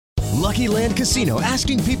Lucky Land Casino,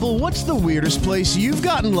 asking people, what's the weirdest place you've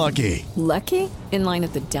gotten lucky? Lucky? In line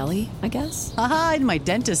at the deli, I guess? Aha, in my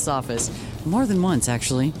dentist's office. More than once,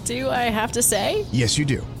 actually. Do I have to say? Yes, you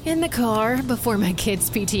do. In the car before my kids'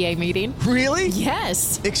 PTA meeting. Really?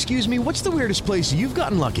 Yes. Excuse me, what's the weirdest place you've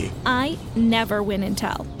gotten lucky? I never win and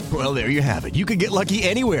tell. Well, there you have it. You can get lucky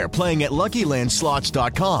anywhere, playing at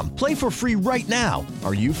LuckyLandSlots.com. Play for free right now.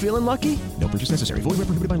 Are you feeling lucky? No purchase necessary. Void where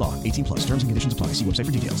prohibited by law. 18 plus. Terms and conditions apply. See website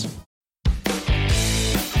for details.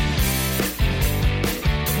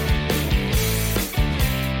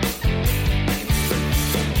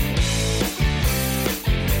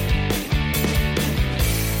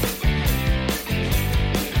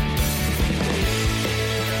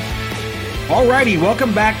 Alrighty,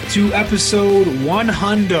 welcome back to episode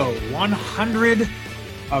 100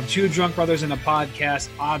 of Two Drunk Brothers in a Podcast.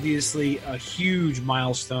 Obviously, a huge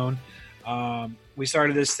milestone. We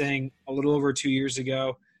started this thing a little over 2 years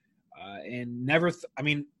ago, and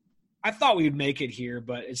I thought we'd make it here,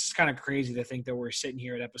 but it's kind of crazy to think that we're sitting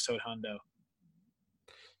here at episode 100.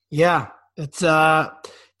 Yeah, it's a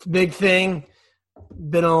big thing.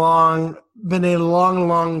 Been a long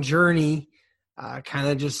journey. Kind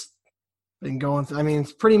of just been going through. I mean,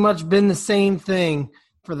 it's pretty much been the same thing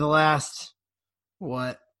for the last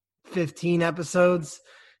 15 episodes.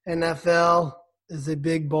 NFL is a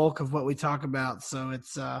big bulk of what we talk about, so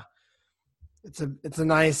it's a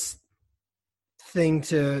nice thing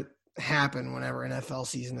to happen whenever NFL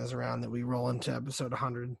season is around, that we roll into episode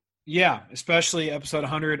 100. Yeah, especially episode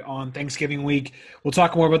 100 on Thanksgiving week. We'll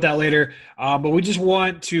talk more about that later. But we just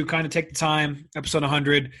want to kind of take the time, episode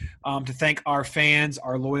 100, to thank our fans,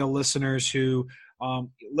 our loyal listeners who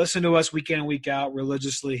listen to us week in and week out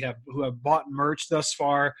religiously, who have bought merch thus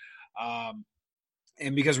far.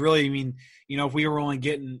 And because really, I mean, if we were only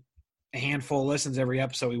getting a handful of listens every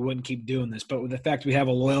episode, we wouldn't keep doing this. But with the fact we have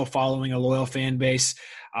a loyal following, a loyal fan base,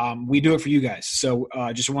 we do it for you guys. So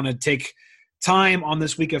just want to take time on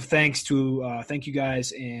this week of thanks to thank you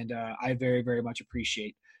guys, and I very, very much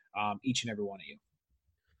appreciate each and every one of you.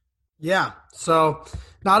 Yeah, so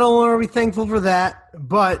not only are we thankful for that,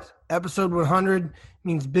 but episode 100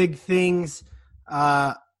 means big things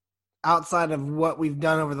outside of what we've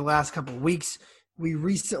done over the last couple of weeks. We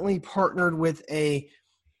recently partnered with a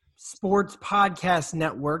sports podcast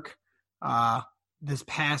network this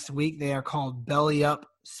past week. They are called Belly Up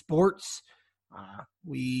Sports.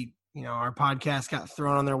 Our podcast got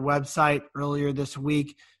thrown on their website earlier this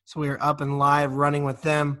week, so we are up and live running with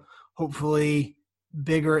them. Hopefully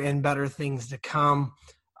bigger and better things to come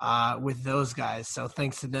with those guys. So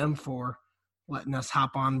thanks to them for letting us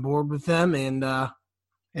hop on board with them. And, we're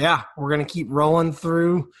going to keep rolling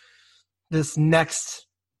through this next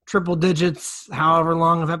triple digits, however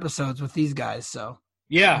long of episodes with these guys. So,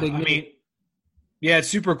 it's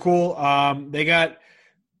super cool. They got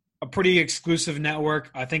a pretty exclusive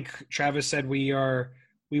network. I think Travis said we were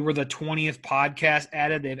the 20th podcast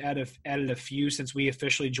added. They've added a few since we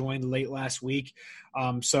officially joined late last week.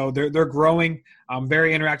 So they're growing.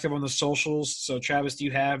 Very interactive on the socials. So Travis, do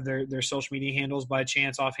you have their social media handles by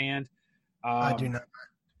chance offhand? I do not.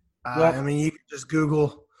 You can just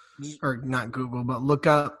Google, or not Google, but look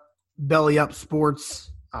up Belly Up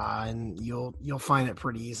Sports, and you'll find it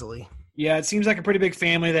pretty easily. Yeah, it seems like a pretty big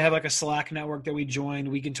family. They have like a Slack network that we joined.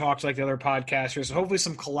 We can talk to like the other podcasters. So hopefully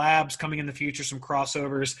some collabs coming in the future, some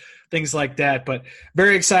crossovers, things like that. But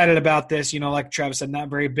very excited about this. Like Travis said, not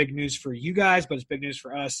very big news for you guys, but it's big news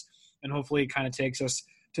for us. And hopefully it kind of takes us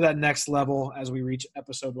to that next level as we reach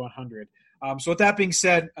episode 100. So with that being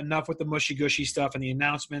said, enough with the mushy-gushy stuff and the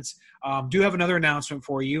announcements. Do have another announcement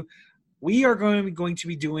for you. We are going to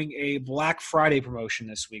be doing a Black Friday promotion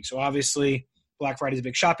this week. So obviously Black Friday is a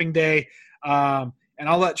big shopping day. And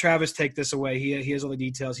I'll let Travis take this away. He has all the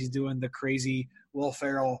details. He's doing the crazy Will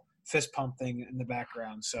Ferrell fist pump thing in the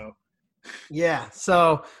background. So, yeah.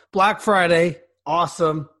 So Black Friday,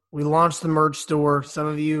 awesome. We launched the merch store. Some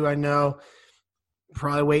of you I know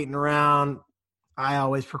probably waiting around. I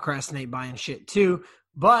always procrastinate buying shit too.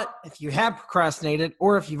 But if you have procrastinated,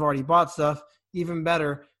 or if you've already bought stuff, even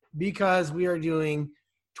better, because we are doing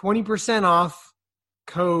 20% off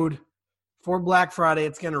code for Black Friday.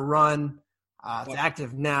 It's going to run. It's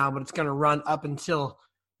active now, but it's going to run up until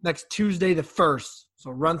next Tuesday the 1st. So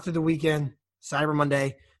run through the weekend, Cyber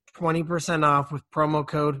Monday, 20% off with promo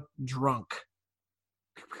code DRUNK.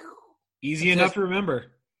 Easy enough to remember.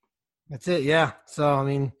 That's it, yeah. So,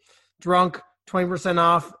 DRUNK, 20%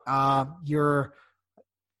 off your,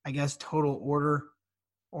 total order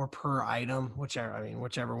or per item,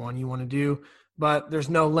 whichever one you want to do. But there's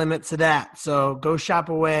no limit to that. So go shop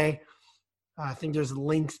away. I think there's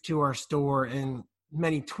links to our store in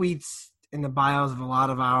many tweets in the bios of a lot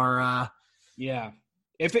of our yeah.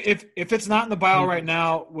 If it's not in the bio right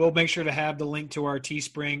now, we'll make sure to have the link to our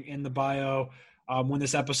Teespring in the bio when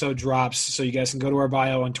this episode drops, so you guys can go to our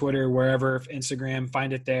bio on Twitter, wherever, Instagram,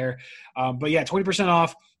 find it there. But yeah, 20%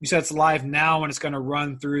 off. You said it's live now, and it's going to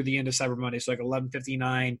run through the end of Cyber Monday, so like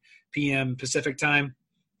 11:59 p.m. Pacific time.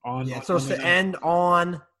 It's supposed to end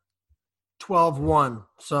on 12/1.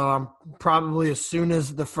 So probably as soon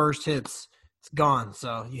as the first hits, it's gone.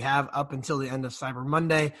 So you have up until the end of Cyber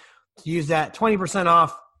Monday to use that 20%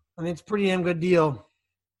 off. I mean, it's a pretty damn good deal.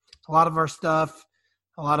 A lot of our stuff,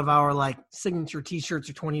 a lot of our like signature T-shirts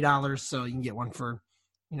are $20, so you can get one for,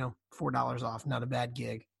 $4 off. Not a bad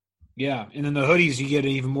gig. Yeah, and then the hoodies, you get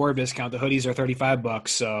an even more discount. The hoodies are $35,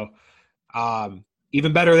 so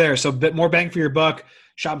even better there. So a bit more bang for your buck.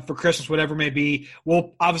 Shopping for Christmas, whatever it may be.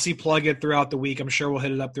 We'll obviously plug it throughout the week. I'm sure we'll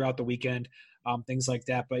hit it up throughout the weekend, things like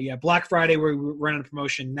that. But yeah, Black Friday, we're running a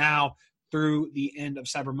promotion now through the end of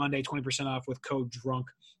Cyber Monday, 20% off with code DRUNK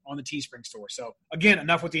on the Teespring store. So again,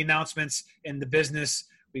 enough with the announcements and the business.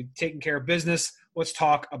 We've taken care of business. Let's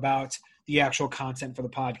talk about the actual content for the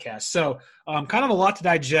podcast. So kind of a lot to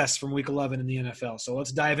digest from week 11 in the NFL. So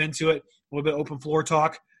let's dive into it. A little bit open floor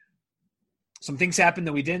talk. Some things happened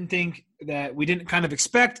that we didn't kind of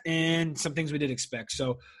expect, and some things we did expect.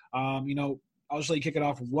 So, I'll just let you kick it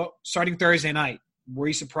off. Starting Thursday night, were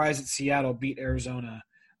you surprised that Seattle beat Arizona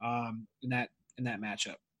in that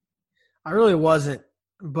matchup? I really wasn't,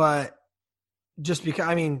 but just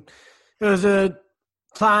because, it was a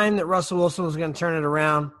time that Russell Wilson was going to turn it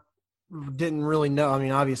around. Didn't really know.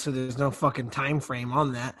 Obviously there's no fucking time frame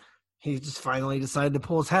on that. He just finally decided to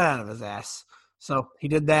pull his head out of his ass. So he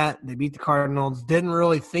did that. They beat the Cardinals. Didn't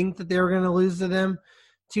really think that they were going to lose to them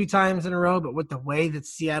 2 times in a row, but with the way that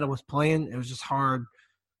Seattle was playing, it was just hard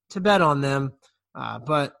to bet on them.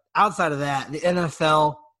 But outside of that, the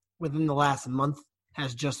NFL within the last month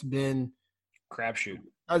has just been crapshoot.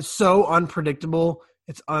 So unpredictable.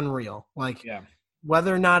 It's unreal.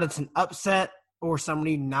 Whether or not it's an upset or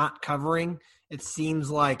somebody not covering, it seems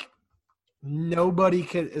like nobody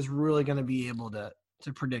is really going to be able to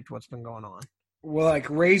predict what's been going on. Well,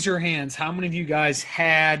 raise your hands. How many of you guys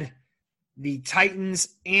had the Titans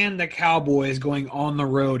and the Cowboys going on the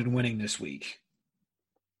road and winning this week?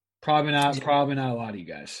 Probably not a lot of you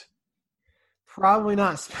guys. Probably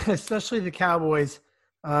not, especially the Cowboys.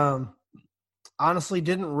 Honestly,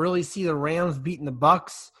 didn't really see the Rams beating the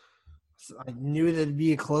Bucks. I knew that it'd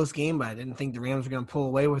be a close game, but I didn't think the Rams were going to pull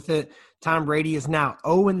away with it. Tom Brady is now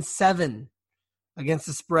 0-7 against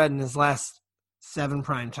the spread in his last 7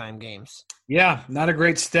 primetime games. Yeah, not a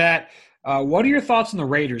great stat. What are your thoughts on the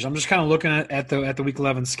Raiders? I'm just kind of looking at the Week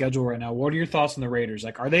 11 schedule right now. What are your thoughts on the Raiders?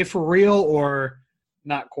 Are they for real or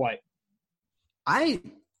not quite?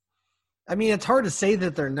 It's hard to say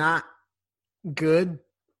that they're not good,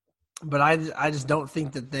 but I just don't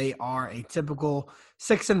think that they are a typical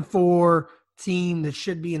 6-4 team that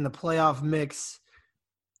should be in the playoff mix.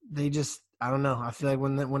 They just, I don't know. I feel like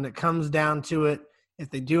when it comes down to it, if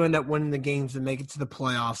they do end up winning the games and make it to the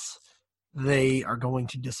playoffs, they are going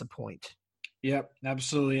to disappoint. Yep,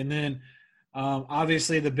 absolutely. And then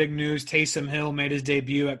obviously the big news, Taysom Hill made his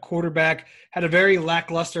debut at quarterback, had a very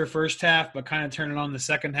lackluster first half, but kind of turned it on the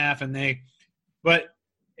second half.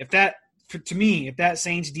 If that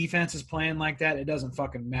Saints defense is playing like that, it doesn't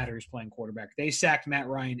fucking matter who's playing quarterback. They sacked Matt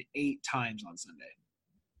Ryan 8 times on Sunday.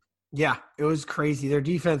 Yeah, it was crazy. Their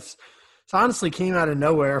defense honestly came out of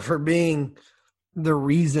nowhere for being the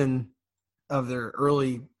reason of their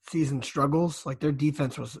early season struggles. Their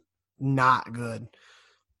defense was not good.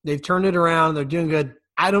 They've turned it around. They're doing good.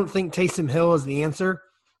 I don't think Taysom Hill is the answer.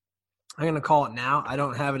 I'm going to call it now. I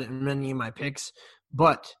don't have it in many of my picks,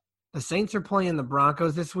 but the Saints are playing the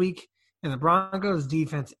Broncos this week, and the Broncos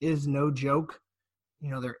defense is no joke.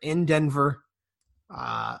 They're in Denver.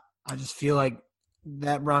 I just feel like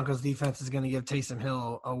that Broncos defense is going to give Taysom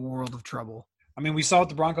Hill a world of trouble. We saw what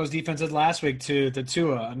the Broncos defense did last week to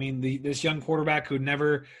Tua. This young quarterback who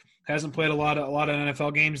hasn't played a lot of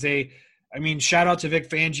NFL games. Shout out to Vic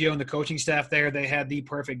Fangio and the coaching staff there. They had the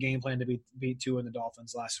perfect game plan to beat Tua and the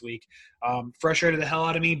Dolphins last week. Frustrated the hell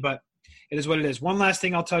out of me, but it is what it is. One last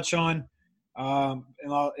thing I'll touch on,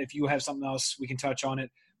 if you have something else, we can touch on it.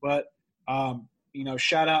 But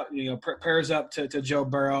shout out, prayers up to Joe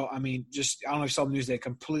Burrow. I don't know if you saw the news, they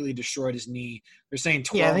completely destroyed his knee. They're saying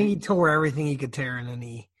 12. Yeah, I think he tore everything he could tear in a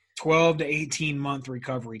knee. 12 to 18 month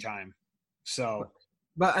recovery time. So,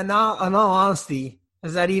 but in all honesty,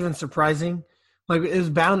 is that even surprising? Like, it was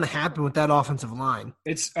bound to happen with that offensive line.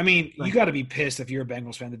 You got to be pissed if you're a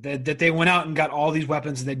Bengals fan that they went out and got all these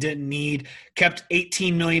weapons that they didn't need, kept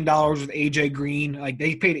 $18 million with AJ Green. Like,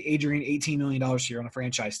 they paid AJ Green $18 million a year on a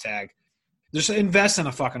franchise tag. Just invest in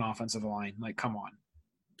a fucking offensive line. Like, come on.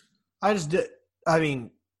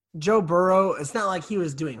 Joe Burrow, it's not like he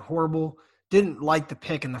was doing horrible. Didn't like the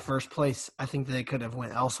pick in the first place. I think they could have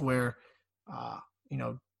went elsewhere.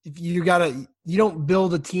 If you don't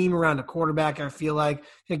build a team around a quarterback, I feel like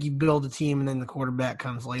you build a team and then the quarterback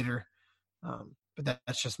comes later. But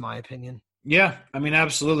that's just my opinion. Yeah,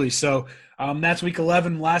 absolutely. So that's Week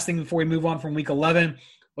 11. Last thing before we move on from Week 11,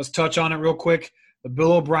 let's touch on it real quick. The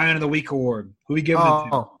Bill O'Brien of the Week award. Who are we giving it to?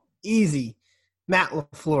 Oh, easy. Matt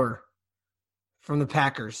LaFleur from the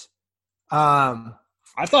Packers.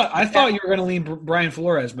 I thought you were going to lean Brian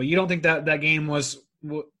Flores, but you don't think that game was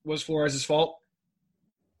Flores' fault?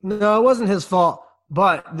 No, it wasn't his fault,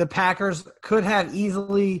 but the Packers could have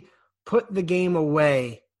easily put the game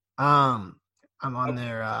away. I'm on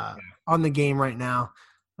on the game right now.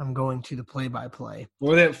 I'm going to the play-by-play.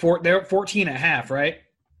 Well, they're at 14.5, right?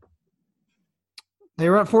 They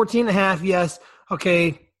were at 14.5, yes.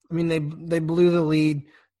 Okay, they blew the lead.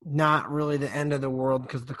 Not really the end of the world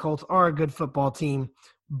because the Colts are a good football team.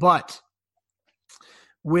 But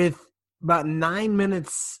with about 9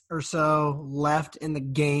 minutes or so left in the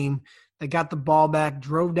game, they got the ball back,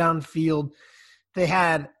 drove downfield.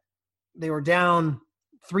 They were down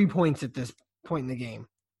 3 points at this point in the game.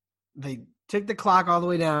 They took the clock all the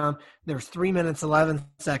way down. There's 3 minutes, 11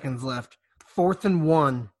 seconds left. 4th and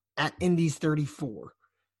 1 at Indy's 34.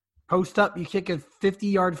 Post up, you kick a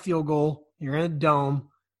 50-yard field goal. You're in a dome.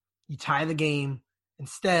 You tie the game.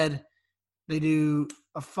 Instead, they do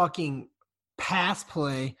a fucking pass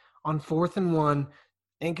play on 4th and 1,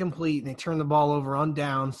 incomplete, and they turn the ball over on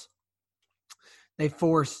downs. They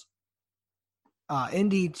force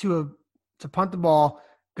Indy to punt the ball,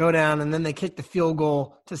 go down, and then they kick the field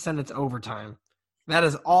goal to send it to overtime. That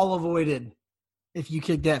is all avoided if you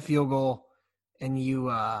kick that field goal and you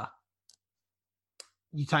tie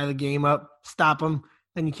the game up, stop them,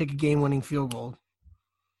 then you kick a game-winning field goal.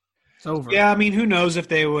 It's over. Yeah, who knows if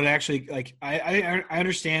they would actually I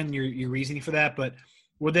understand your reasoning for that, but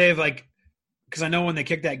would they have because I know when they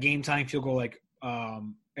kicked that game-tying field goal,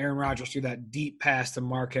 Aaron Rodgers threw that deep pass to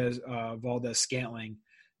Marquez Valdes-Scantling,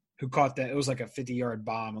 who caught that. It was like a 50-yard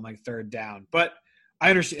bomb on 3rd down. But I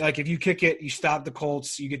understand, if you kick it, you stop the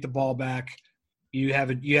Colts, you get the ball back. You have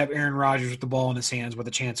Aaron Rodgers with the ball in his hands with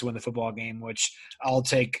a chance to win the football game, which I'll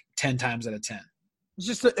take 10 times out of 10.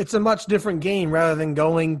 It's a much different game rather than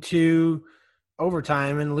going to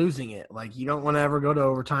overtime and losing it. You don't want to ever go to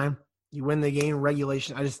overtime. You win the game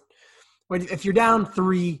regulation. If you're down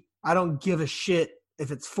 3, I don't give a shit if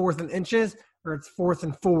it's 4th and inches or it's 4th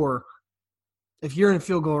and 4. If you're in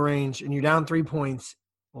field goal range and you're down 3 points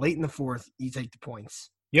late in the 4th, you take the points.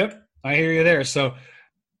 Yep, I hear you there. So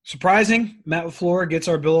surprising, Matt LaFleur gets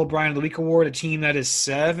our Bill O'Brien of the Week award. A team that is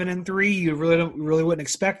 7-3. You really wouldn't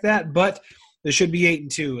expect that, but they should be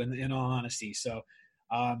 8-2 in all honesty. So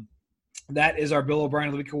that is our Bill O'Brien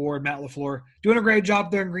of the Week award. Matt LaFleur doing a great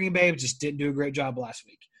job there in Green Bay, but just didn't do a great job last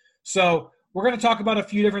week. So we're going to talk about a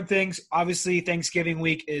few different things. Obviously, Thanksgiving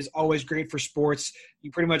week is always great for sports.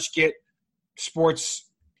 You pretty much get sports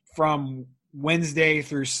from Wednesday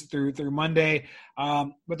through Monday.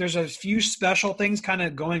 But there's a few special things kind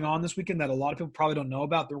of going on this weekend that a lot of people probably don't know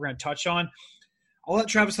about that we're going to touch on. I'll let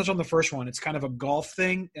Travis touch on the first one. It's kind of a golf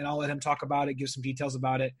thing, and I'll let him talk about it, give some details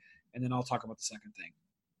about it, and then I'll talk about the second thing.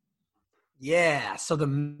 Yeah, so the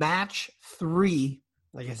match 3,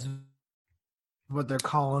 I guess what they're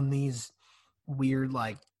calling these weird,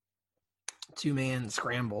 2-man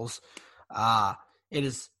scrambles. It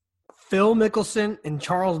is Phil Mickelson and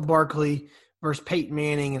Charles Barkley versus Peyton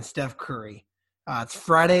Manning and Steph Curry. It's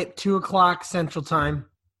Friday at 2 o'clock Central Time,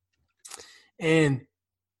 and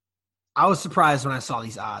I was surprised when I saw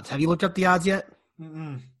these odds. Have you looked up the odds yet?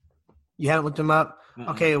 Mm-mm. You haven't looked them up? Mm-mm.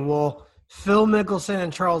 Okay, well, Phil Mickelson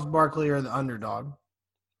and Charles Barkley are the underdog.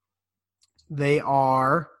 They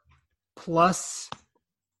are plus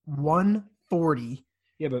 140.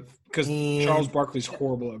 Yeah, but because Charles Barkley's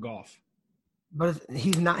horrible at golf. But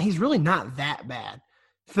he's not. He's really not that bad.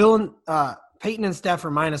 Phil and Peyton and Steph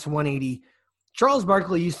are minus 180. Charles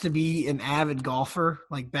Barkley used to be an avid golfer,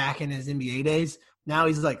 back in his NBA days. Now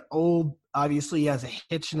he's old. Obviously, he has a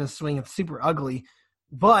hitch in his swing. It's super ugly,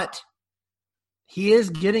 but he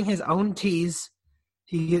is getting his own tees.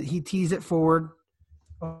 He tees it forward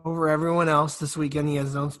over everyone else this weekend. He has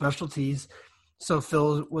his own special tees. So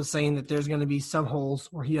Phil was saying that there's going to be some holes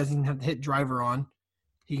where he doesn't even have to hit driver on.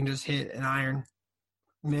 He can just hit an iron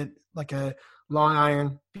like a long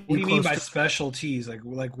iron. What do you mean by special tees? Like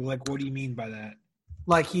what do you mean by that?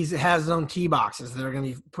 Like he has his own tee boxes that are going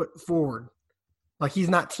to be put forward. Like he's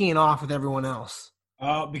not teeing off with everyone else.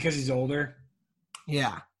 Oh, because he's older?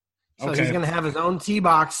 Yeah. So Okay. he's going to have his own tee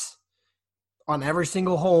box on every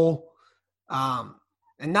single hole.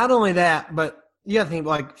 And not only that, but you got to think,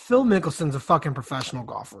 like, Phil Mickelson's a fucking professional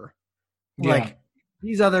golfer. Yeah. Like,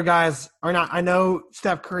 these other guys are not. I know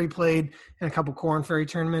Steph Curry played in a couple Korn Ferry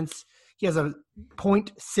tournaments. He has a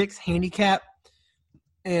 0.6 handicap,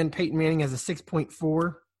 and Peyton Manning has a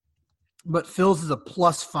 6.4. But Phil's is a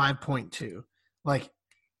plus 5.2. Like,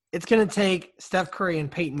 it's going to take Steph Curry and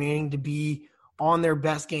Peyton Manning to be on their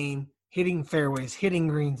best game, hitting fairways, hitting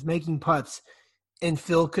greens, making putts, and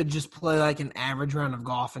Phil could just play like an average round of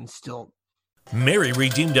golf and still. Mary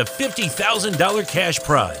redeemed a $50,000 cash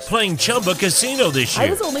prize playing Chumba Casino this year. I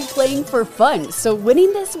was only playing for fun, so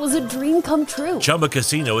winning this was a dream come true. Chumba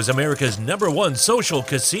Casino is America's #1 social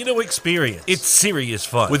casino experience. It's serious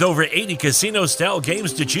fun. With over 80 casino-style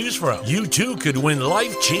games to choose from, you too could win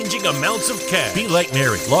life-changing amounts of cash. Be like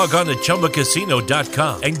Mary. Log on to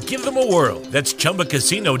ChumbaCasino.com and give them a whirl. That's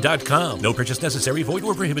ChumbaCasino.com. No purchase necessary. Void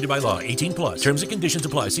or prohibited by law. 18+. Terms and conditions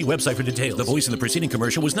apply. See website for details. The voice in the preceding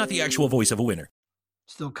commercial was not the actual voice of a winner.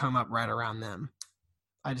 Still come up right around them.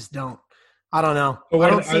 I just don't. I don't know. So I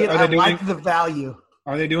don't see it. I like the value.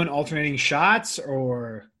 Are they doing alternating shots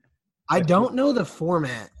or? I don't know the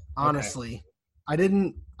format, honestly.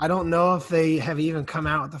 Okay. I don't know if they have even come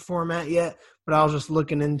out with the format yet, but I was just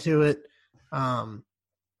looking into it. The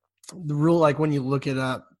rule, like when you look it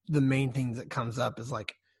up, the main things that comes up is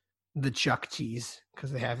like the Chuck tees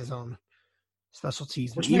because they have his own special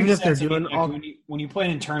tees. Which even makes if they're sense. doing when you play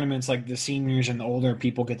in tournaments, like the seniors and the older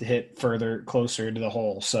people get to hit closer to the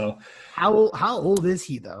hole. So how old is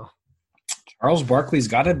he though? Charles Barkley's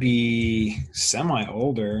got to be semi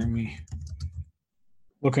older. I mean,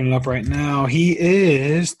 looking it up right now, he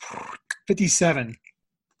is 57.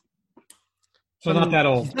 So not that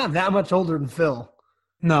old. He's not that much older than Phil.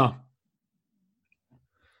 No.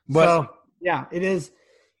 But so yeah, it is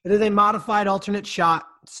a modified alternate shot.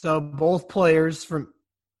 So both players from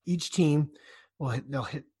each team they'll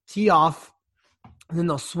hit tee off, and then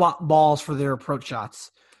they'll swap balls for their approach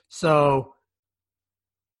shots. So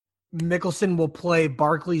Mickelson will play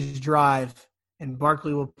Barkley's drive, and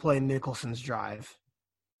Barkley will play Mickelson's drive.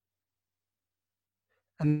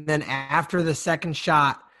 And then after the second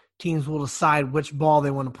shot, teams will decide which ball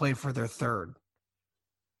they want to play for their third.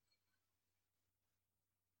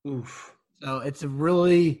 Oof. So it's a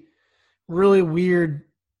really, really weird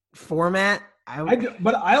format.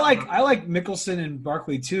 But I like Mickelson and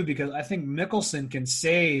Barkley too, because I think Mickelson can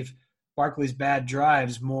save Barkley's bad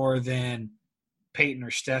drives more than Peyton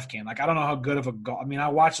or Steph can. Like, I don't know how good of a golf. I mean, I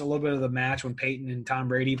watched a little bit of the match when Peyton and Tom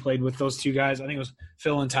Brady played with those two guys. I think it was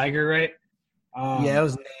Phil and Tiger, right? Yeah, it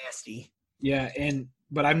was nasty. Yeah,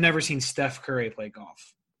 but I've never seen Steph Curry play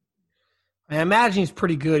golf. I imagine he's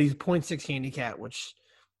pretty good. He's 0.6 handicap, which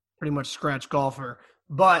pretty much scratch golfer.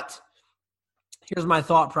 But here's my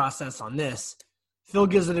thought process on this. Phil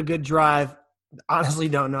gives it a good drive. Honestly,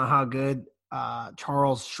 don't know how good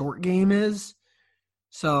Charles' short game is.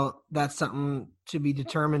 So that's something to be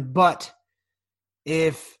determined. But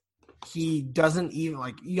if he doesn't even,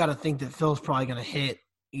 like, you got to think that Phil's probably going to hit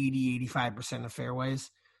 80, 85% of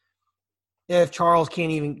fairways. If Charles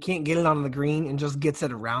can't get it on the green and just gets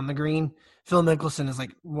it around the green, Phil Mickelson is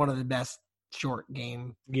like one of the best short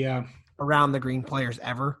game around the green players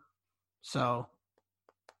ever. So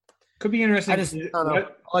could be interesting. I don't know. I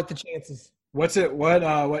like the chances. What's it? What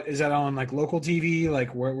is that on, like, local TV?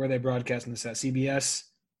 Like, where are they broadcasting this at? CBS?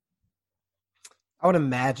 I would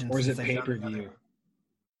imagine. Or is it pay-per-view?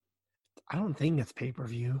 I don't think it's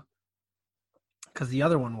pay-per-view because the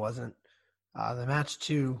other one wasn't. The match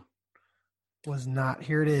 2 was not.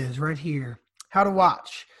 Here it is, right here. How to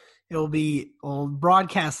watch. It'll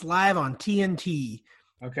broadcast live on TNT.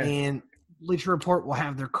 Okay. And Bleacher Report will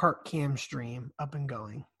have their cart cam stream up and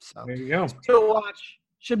going. So there you go. To watch.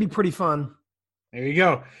 Should be pretty fun. There you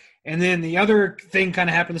go. And then the other thing kind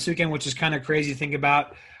of happened this weekend, which is kind of crazy to think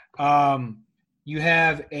about. You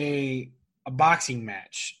have a boxing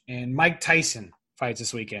match, and Mike Tyson fights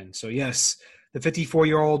this weekend. So, yes, the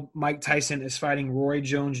 54-year-old Mike Tyson is fighting Roy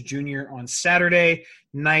Jones Jr. on Saturday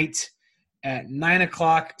night at 9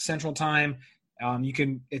 o'clock Central Time.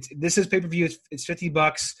 This is pay-per-view. It's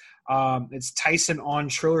 $50. It's Tyson on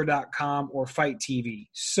Triller.com or Fight TV.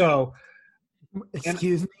 So,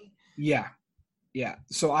 excuse me? Yeah.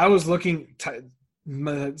 So I was looking.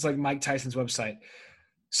 It's like Mike Tyson's website.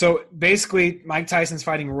 So basically, Mike Tyson's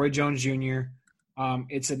fighting Roy Jones Jr.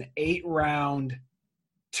 It's an 8-round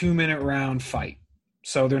 2-minute round fight.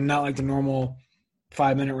 So they're not like the normal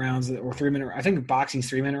 5-minute rounds or 3-minute. I think boxing's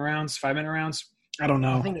 3-minute rounds, 5-minute rounds. I don't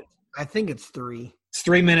know. I think it's 3. It's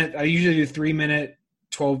 3-minute. I usually do 3-minute,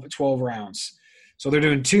 12 rounds. So they're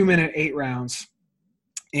doing 2-minute, 8 rounds.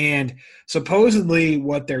 And supposedly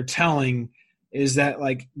what they're telling is that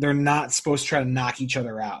like they're not supposed to try to knock each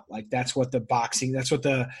other out. Like that's what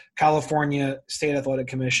the California State Athletic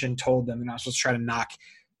Commission told them. They're not supposed to try to knock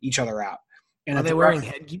each other out. And are they wearing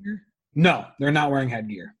headgear? No, they're not wearing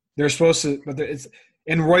headgear. They're supposed to, but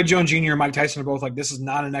and Roy Jones Jr. and Mike Tyson are both like, this is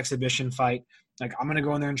not an exhibition fight. Like I'm going to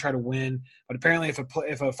go in there and try to win. But apparently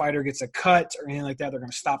if a fighter gets a cut or anything like that, they're going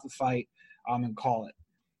to stop the fight and call it.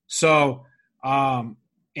 So,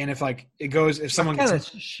 and if like it goes, if someone kind of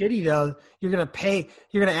shitty though, you're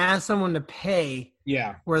gonna ask someone to pay,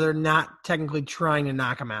 where they're not technically trying to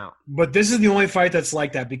knock them out. But this is the only fight that's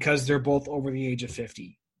like that because they're both over the age of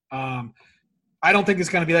 50. I don't think it's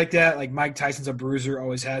going to be like that. Like Mike Tyson's a bruiser,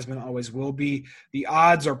 always has been, always will be. The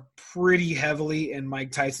odds are pretty heavily in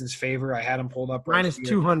Mike Tyson's favor. I had him pulled up right minus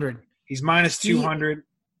 200. He's minus 200.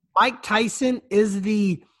 Mike Tyson is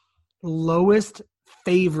the lowest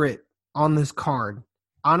favorite on this card.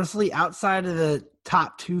 Honestly, outside of the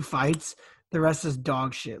top 2 fights, the rest is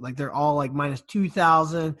dog shit. Like they're all like minus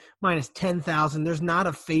 2,000, minus 10,000. There's not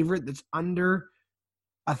a favorite that's under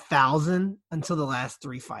 1,000 until the last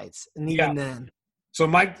 3 fights, and even then. So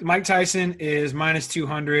Mike Tyson is minus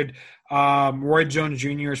 200. Roy Jones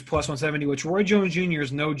Jr. is plus 170, which Roy Jones Jr.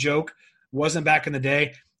 is no joke. Wasn't back in the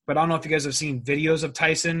day, but I don't know if you guys have seen videos of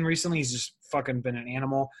Tyson recently. He's just fucking been an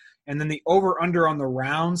animal. And then the over-under on the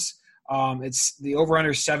rounds. It's the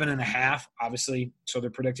over-under 7.5, obviously, so they're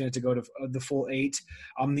predicting it to go to the full 8.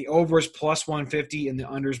 The over is plus 150 and the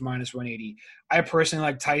under is minus 180. I personally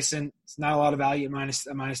like Tyson. It's not a lot of value at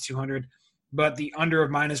minus 200, but the under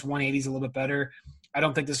of minus 180 is a little bit better. I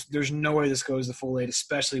don't think there's no way this goes the full 8,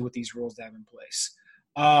 especially with these rules they have in place.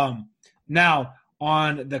 Now,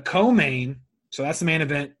 on the co-main, so that's the main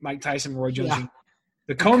event, Mike Tyson, Roy Jones. Yeah.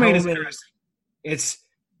 The co-main is interesting. It's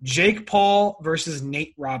Jake Paul versus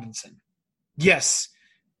Nate Robinson. Yes,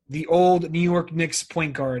 the old New York Knicks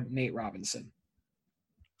point guard, Nate Robinson.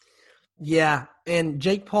 Yeah, and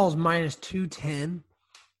Jake Paul's minus 210.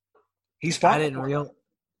 He's fine. I didn't realize.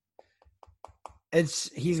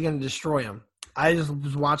 He's going to destroy him. I just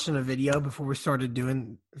was watching a video before we started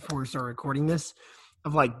recording this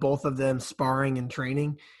of like both of them sparring and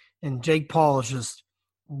training, and Jake Paul is just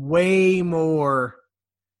way more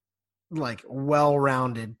like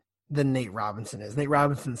well-rounded than Nate Robinson is. Nate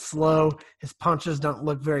Robinson's slow. His punches don't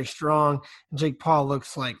look very strong. And Jake Paul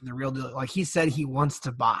looks like the real deal. Like he said he wants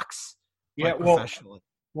to box. Yeah, professionally.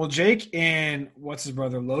 Well, Jake and what's his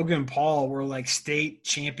brother, Logan Paul, were like state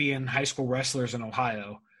champion high school wrestlers in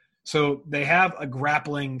Ohio. So they have a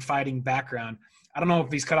grappling fighting background. I don't know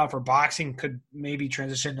if he's cut out for boxing, could maybe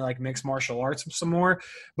transition to like mixed martial arts some more.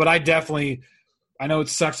 But I know it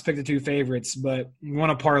sucks to pick the 2 favorites, but you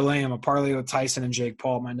want to parlay him. A parlay with Tyson and Jake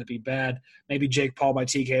Paul might not be bad. Maybe Jake Paul by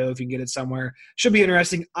TKO if you can get it somewhere. Should be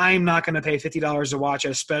interesting. I'm not going to pay $50 to watch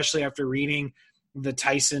it, especially after reading the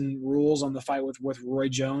Tyson rules on the fight with Roy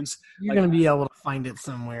Jones. You're going to be able to find it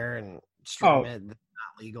somewhere and stream it. It's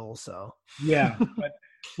not legal, so. Yeah, but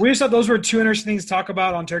we just thought those were 2 interesting things to talk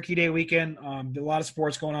about on Turkey Day weekend. A lot of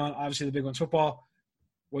sports going on. Obviously, the big one's football.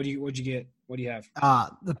 What'd you get? What do you have?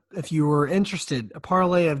 If you were interested, a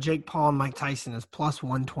parlay of Jake Paul and Mike Tyson is plus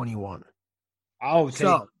 121. I'll take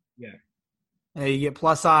Yeah, you get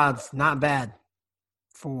plus odds. Not bad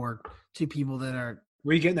for 2 people that are.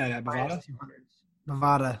 Where are you getting that at, Bovada?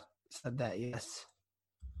 Bovada said that, yes.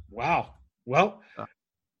 Wow. Well,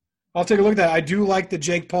 I'll take a look at that. I do like the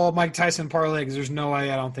Jake Paul, Mike Tyson parlay because there's no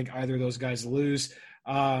way I don't think either of those guys lose.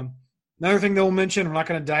 Another thing that we'll mention, we're not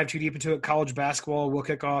going to dive too deep into it, college basketball will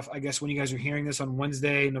kick off, I guess, when you guys are hearing this on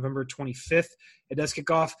Wednesday, November 25th. It does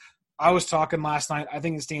kick off. I was talking last night. I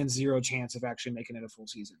think it stands 0 chance of actually making it a full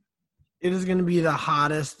season. It is going to be the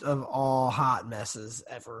hottest of all hot messes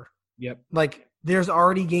ever. Yep. Like, there's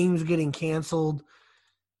already games getting canceled.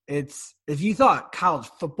 If you thought college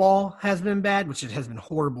football has been bad, which it has been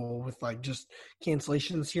horrible with, like, just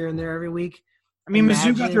cancellations here and there every week. I mean,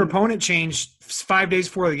 Mizzou got their opponent changed 5 days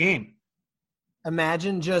before the game.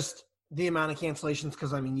 Imagine just the amount of cancellations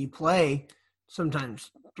because, I mean, you play sometimes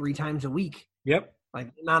 3 times a week. Yep.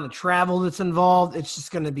 Like, the amount of travel that's involved, it's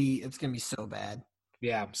going to be so bad.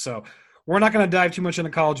 Yeah, so we're not going to dive too much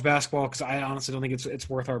into college basketball because I honestly don't think it's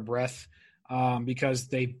worth our breath. because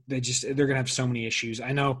they're going to have so many issues.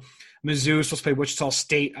 I know Mizzou is supposed to play Wichita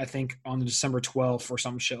State, I think, on December 12th or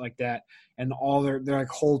some shit like that, and all their like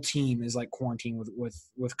whole team is like quarantined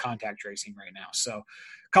with contact tracing right now. So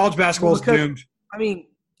college basketball is doomed. I mean,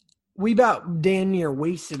 we about damn near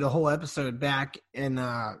wasted a whole episode back in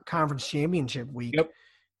conference championship week,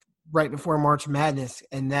 right before March Madness,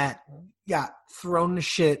 and that got thrown to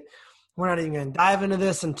shit. We're not even going to dive into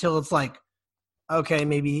this until it's like, okay,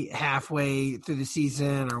 maybe halfway through the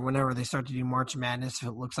season or whenever they start to do March Madness, if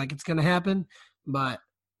it looks like it's going to happen, but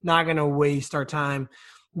not going to waste our time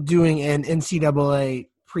doing an NCAA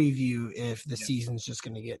preview if the season's just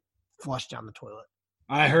going to get flushed down the toilet.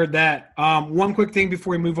 I heard that. One quick thing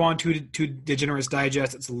before we move on to Degenerates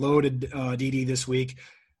Digest. It's loaded DD this week.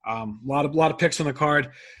 A lot of picks on the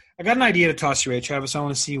card. I got an idea to toss you, Travis. I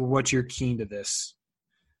want to see what you're keen to this.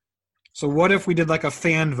 So what if we did like a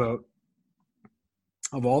fan vote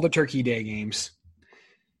of all the Turkey Day games?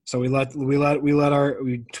 So we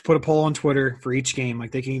put a poll on Twitter for each game.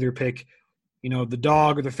 Like they can either pick, the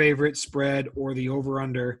dog or the favorite spread or the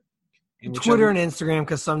over/under. Twitter and Instagram,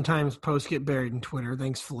 because sometimes posts get buried in Twitter.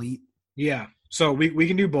 Thanks, Fleet. Yeah, so we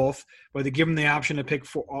can do both, but they give them the option to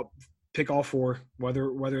pick all four,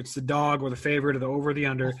 whether it's the dog or the favorite or the over or the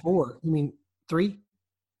under. Four? You mean three?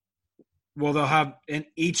 Well, they'll have in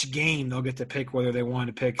each game they'll get to pick whether they want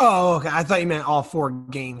to pick. Oh, okay. I thought you meant all 4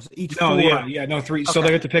 games. No, three. Okay. So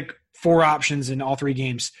they get to pick 4 options in all 3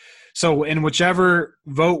 games. So in whichever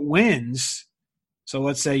vote wins. So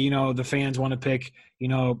let's say the fans want to pick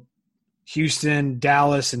Houston,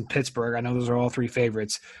 Dallas, and Pittsburgh. I know those are all 3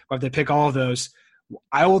 favorites. But if they pick all of those,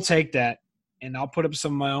 I will take that and I'll put up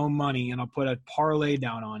some of my own money and I'll put a parlay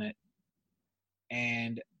down on it.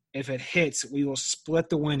 And if it hits, we will split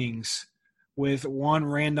the winnings with one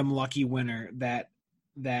random lucky winner that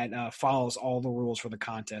follows all the rules for the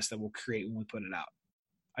contest that we'll create when we put it out.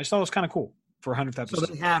 I just thought it was kind of cool for 100th episode.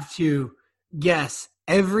 So they have to guess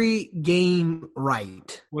every game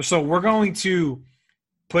right. Well, so we're going to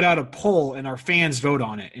put out a poll and our fans vote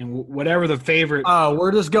on it, and whatever the favorite. Oh,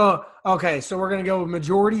 we're just going. Okay, so we're going to go with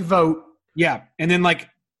majority vote. Yeah, and then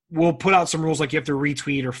we'll put out some rules like you have to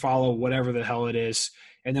retweet or follow whatever the hell it is.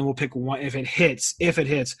 And then we'll pick one if it hits,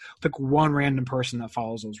 pick one random person that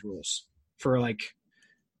follows those rules for I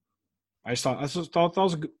just thought that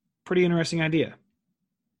was a pretty interesting idea.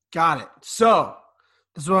 Got it. So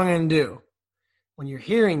this is what I'm going to do. When you're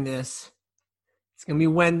hearing this, it's going to be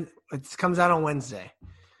when it comes out on Wednesday.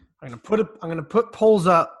 I'm going to put polls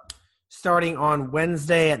up starting on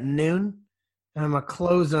Wednesday at noon, and I'm going to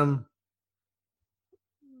close them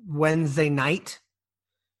Wednesday night.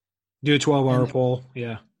 Do a 12-hour poll,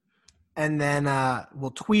 yeah. And then we'll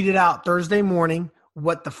tweet it out Thursday morning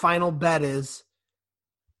what the final bet is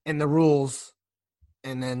and the rules,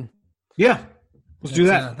 and then let's do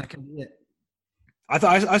that. That can be it. I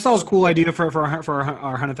thought it was a cool idea for our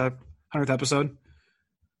 100th episode.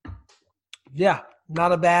 Yeah,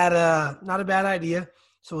 not a bad idea.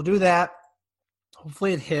 So we'll do that.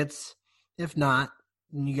 Hopefully it hits. If not,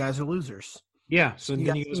 then you guys are losers. Yeah, so you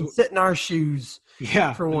guys can sit in our shoes.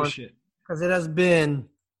 Yeah, for one, because it has been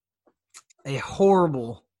a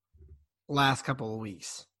horrible last couple of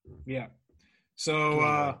weeks. Yeah.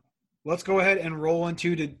 So let's go ahead and roll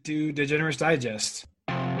into Degenerates Digest.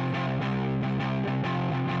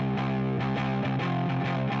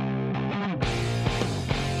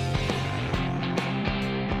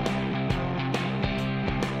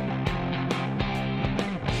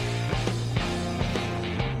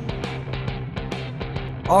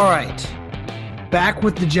 All right. Back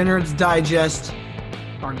with Degenerates Digest,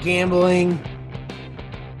 our gambling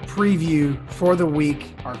preview for the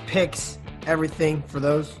week, our picks, everything for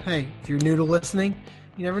those. Hey, if you're new to listening,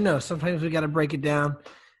 you never know. Sometimes we got to break it down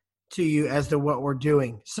to you as to what we're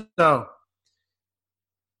doing. So,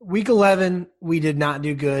 week 11, we did not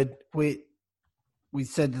do good. We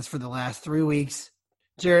said this for the last 3 weeks.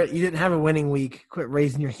 Jarrett, you didn't have a winning week. Quit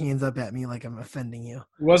raising your hands up at me like I'm offending you.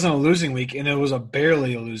 It wasn't a losing week, and it was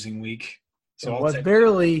barely a losing week. So it was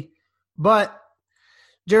barely, but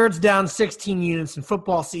Jarrett's down 16 units in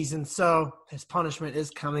football season, so his punishment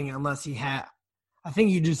is coming unless I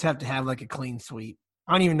think you just have to have a clean sweep.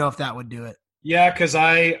 I don't even know if that would do it. Yeah, because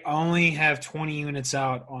I only have 20 units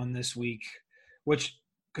out on this week,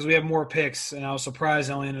 because we have more picks, and I was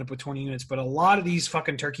surprised I only ended up with 20 units. But a lot of these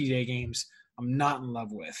fucking Turkey Day games I'm not in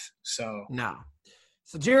love with. So no.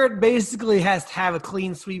 So Jarrett basically has to have a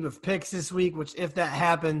clean sweep of picks this week, which if that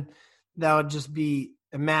happened, that would just be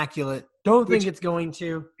immaculate. Don't think it's going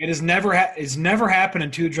to. It has never happened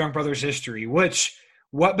in Two Drunk Brothers history.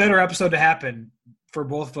 What better episode to happen for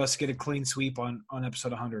both of us to get a clean sweep on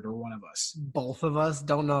episode 100, or one of us. Both of us.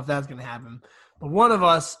 Don't know if that's going to happen. But one of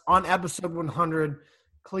us on episode 100,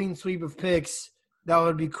 clean sweep of picks. That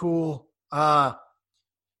would be cool. We got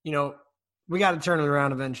to turn it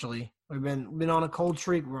around eventually. We've been on a cold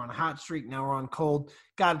streak. We're on a hot streak. Now we're on cold.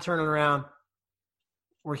 Got to turn it around.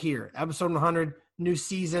 We're here. Episode 100, new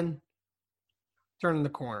season, turning the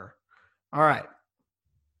corner. All right.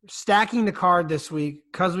 Stacking the card this week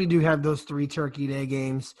because we do have those 3 Turkey Day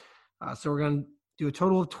games. So we're going to do a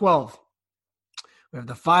total of 12. We have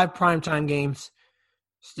the 5 primetime games.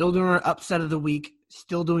 Still doing our upset of the week.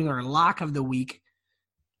 Still doing our lock of the week.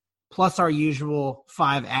 Plus our usual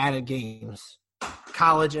 5 added games.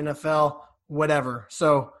 College, NFL, whatever.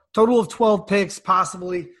 So total of 12 picks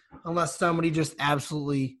possibly, unless somebody just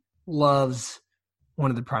absolutely loves one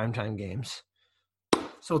of the primetime games.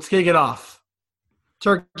 So let's kick it off.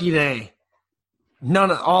 Turkey Day.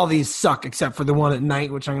 All these suck except for the one at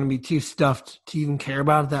night, which I'm going to be too stuffed to even care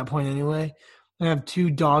about at that point anyway. I have 2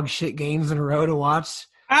 dog shit games in a row to watch.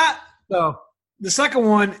 So the second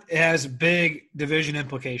one has big division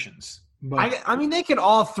implications. But I mean, they could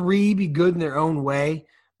all 3 be good in their own way,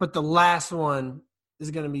 but the last one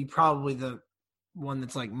is going to be probably the one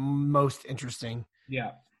that's like most interesting.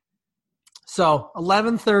 Yeah. So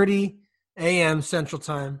 11:30 a.m. Central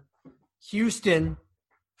Time. Houston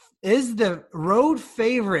is the road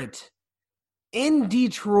favorite in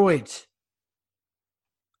Detroit.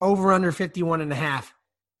 Over under 51.5.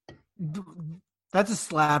 That's a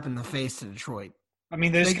slap in the face to Detroit. I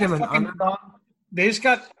mean, they just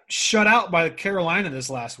got shut out by Carolina this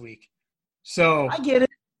last week. So I get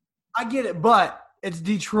it, but it's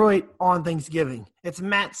Detroit on Thanksgiving. It's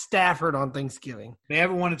Matt Stafford on Thanksgiving. They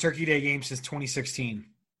haven't won a Turkey Day game since 2016.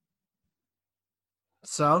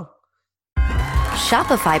 So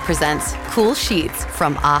Shopify presents cool sheets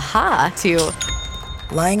from AHA to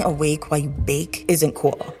lying awake while you bake isn't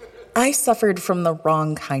cool. I suffered from the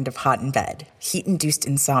wrong kind of hot in bed, heat-induced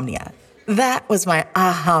insomnia. That was my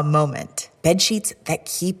aha moment. Bed sheets that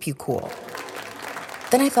keep you cool.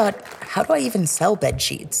 Then I thought, how do I even sell bed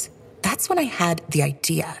sheets? That's when I had the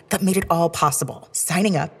idea that made it all possible,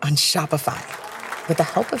 signing up on Shopify. With the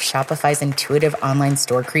help of Shopify's intuitive online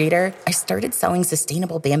store creator, I started selling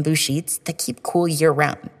sustainable bamboo sheets that keep cool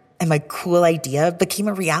year-round. And my cool idea became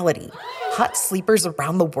a reality. Hot sleepers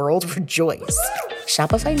around the world rejoice.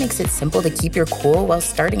 Shopify makes it simple to keep your cool while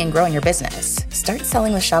starting and growing your business. Start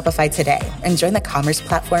selling with Shopify today and join the commerce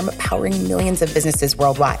platform powering millions of businesses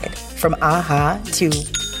worldwide. From AHA to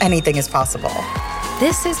anything is possible.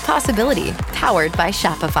 This is Possibility, powered by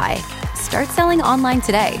Shopify. Start selling online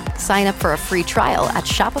today. Sign up for a free trial at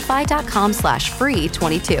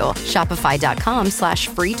shopify.com/free22.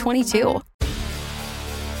 Shopify.com/free22.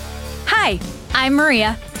 Hi, I'm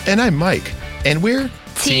Maria. And I'm Mike. And we're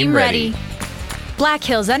Team Ready. Black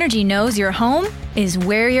Hills Energy knows your home is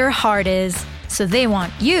where your heart is, so they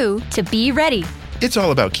want you to be ready. It's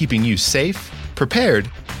all about keeping you safe, prepared,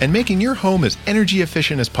 and making your home as energy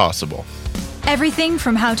efficient as possible. Everything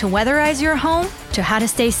from how to weatherize your home to how to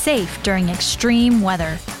stay safe during extreme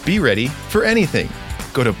weather. Be ready for anything.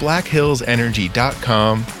 Go to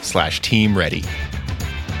blackhillsenergy.com/team ready.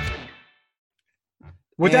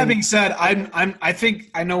 With that being said, I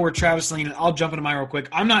think I know where Travis is leaning. I'll jump into mine real quick.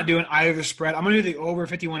 I'm not doing either spread. I'm going to do the over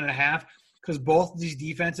 51.5 because both of these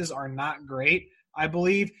defenses are not great, I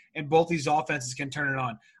believe, and both these offenses can turn it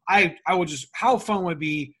on. I would just – how fun would it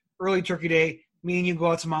be early Turkey Day, me and you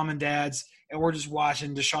go out to mom and dad's, and we're just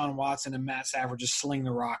watching Deshaun Watson and Matt Stafford just sling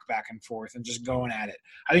the rock back and forth and just going at it.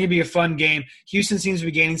 I think it'd be a fun game. Houston seems to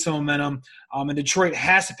be gaining some momentum, and Detroit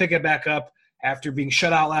has to pick it back up after being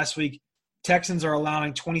shut out last week. Texans are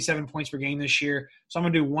allowing 27 points per game this year, so I'm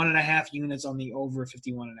going to do 1.5 units on the over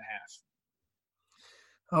 51.5.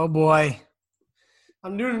 Oh boy,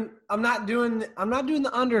 I'm not doing the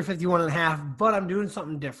under 51.5, but I'm doing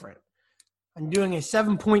something different. I'm doing a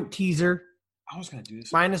 7-point teaser. I was going to do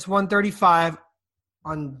this minus 135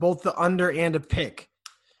 on both the under and a pick.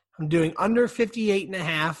 I'm doing under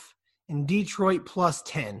 58.5 and Detroit plus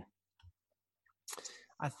 10.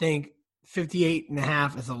 I think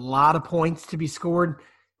 58.5 is a lot of points to be scored.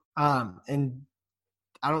 And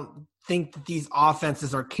I don't think that these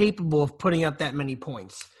offenses are capable of putting up that many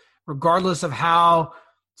points. Regardless of how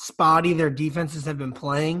spotty their defenses have been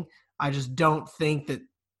playing, I just don't think that,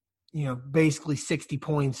 basically 60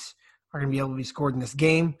 points are going to be able to be scored in this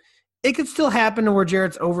game. It could still happen to where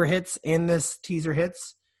Jarrett's over hits and this teaser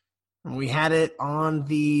hits. And we had it on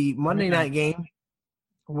the Monday night game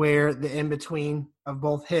where the in-between of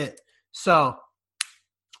both hit. So,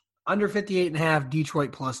 under 58.5,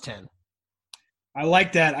 Detroit plus 10. I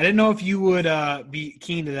like that. I didn't know if you would be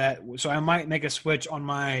keen to that, so I might make a switch on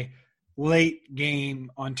my late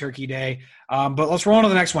game on Turkey Day. But let's roll on to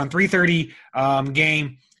the next one, 3:30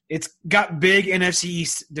 game. It's got big NFC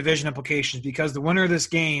East division implications because the winner of this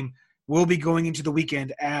game will be going into the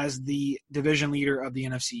weekend as the division leader of the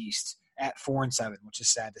NFC East at 4-7, which is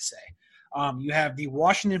sad to say. You have the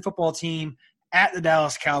Washington football team at the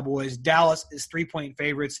Dallas Cowboys. Dallas is 3-point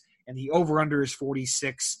favorites, and the over/under is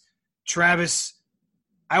 46. Travis,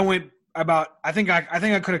 I think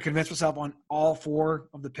I could have convinced myself on all four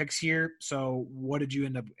of the picks here. So what did you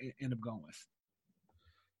end up going with?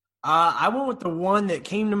 I went with the one that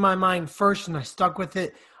came to my mind first, and I stuck with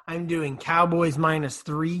it. I'm doing Cowboys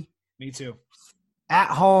 -3. Me too. At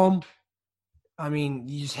home. I mean,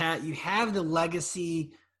 you have the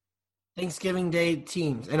legacy Thanksgiving Day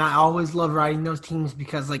teams, and I always love riding those teams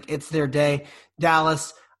because it's their day.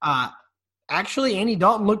 Dallas. Actually, Andy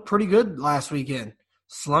Dalton looked pretty good last weekend.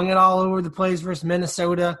 Slung it all over the place versus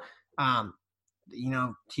Minnesota.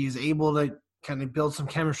 He was able to kind of build some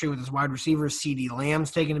chemistry with his wide receivers. CeeDee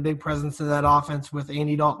Lamb's taking a big presence in that offense with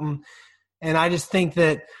Andy Dalton. And I just think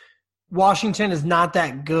that Washington is not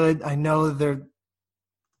that good. I know they're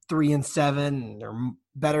 3-7, and they're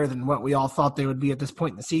better than what we all thought they would be at this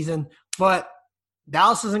point in the season. But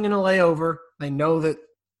Dallas isn't going to lay over. They know that,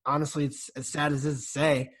 honestly, it's as sad as it is to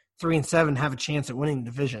say, 3-7 have a chance at winning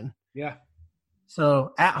the division. Yeah.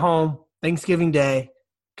 So at home, Thanksgiving Day,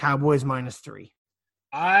 Cowboys -3.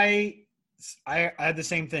 I had the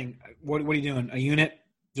same thing. What are you doing? A unit?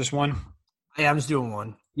 Just one? Yeah, I'm just doing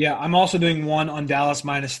one. Yeah, I'm also doing one on Dallas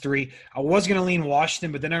 -3. I was going to lean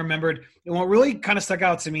Washington, but then I remembered, and what really kind of stuck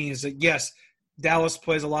out to me is that, yes, Dallas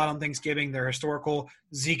plays a lot on Thanksgiving. They're historical.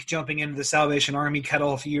 Zeke jumping into the Salvation Army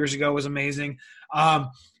kettle a few years ago was amazing.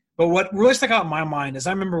 But what really stuck out in my mind is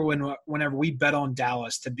I remember whenever we bet on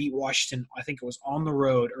Dallas to beat Washington, I think it was on the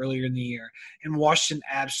road earlier in the year, and Washington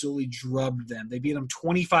absolutely drubbed them. They beat them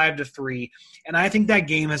 25-3, and I think that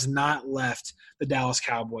game has not left the Dallas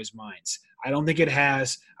Cowboys' minds. I don't think it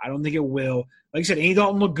has. I don't think it will. Like I said, Andy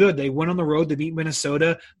Dalton looked good. They went on the road to beat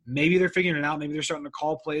Minnesota. Maybe they're figuring it out. Maybe they're starting to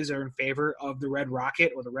call plays that are in favor of the Red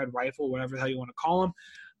Rocket or the Red Rifle, whatever the hell you want to call them.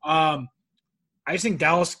 I just think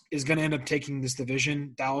Dallas is going to end up taking this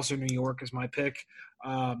division. Dallas or New York is my pick.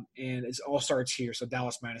 And it all starts here. So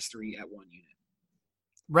Dallas -3 at 1 unit.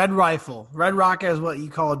 Red Rifle. Red Rocket is what you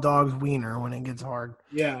call a dog's wiener when it gets hard.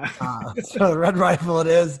 Yeah. So the Red Rifle it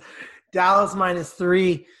is. Dallas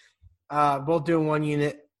 -3. Both doing 1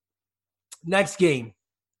 unit. Next game,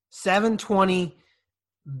 7:20.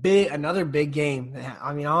 Another big game.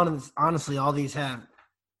 I mean, honestly, all these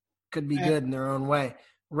could be good in their own way.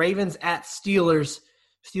 Ravens at Steelers.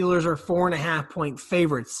 Steelers are 4.5-point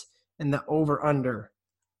favorites, and the over/under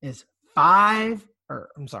is 5.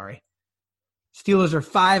 Steelers are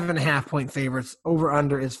 5.5-point favorites.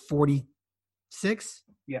 Over/under is 46.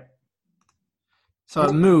 Yeah. So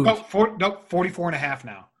it moved. 44.5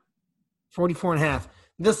 now. 44.5.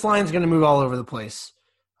 This line's going to move all over the place.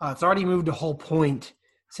 It's already moved a whole point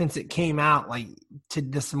since it came out to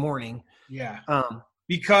this morning. Yeah.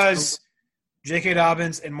 Because J.K.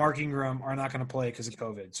 Dobbins and Mark Ingram are not going to play because of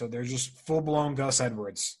COVID. So they're just full-blown Gus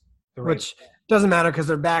Edwards. Which doesn't matter because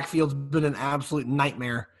their backfield's been an absolute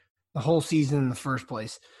nightmare the whole season in the first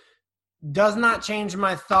place. Does not change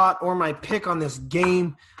my thought or my pick on this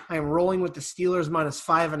game. I am rolling with the Steelers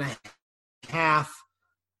 -5.5.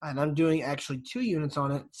 And I'm doing actually 2 units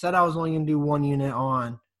on it. Said I was only going to do 1 unit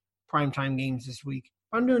on primetime games this week.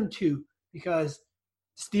 I'm doing 2 because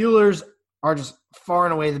Steelers are just far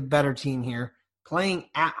and away the better team here. Playing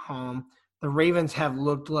at home, the Ravens have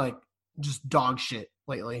looked like just dog shit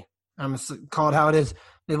lately. I'm going to call it how it is.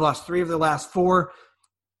 They've lost 3 of their last 4,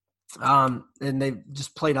 and they've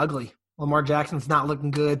just played ugly. Lamar Jackson's not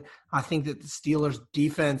looking good. I think that the Steelers'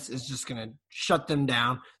 defense is just going to shut them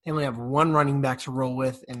down. They only have 1 running back to roll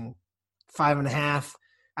with, and 5.5.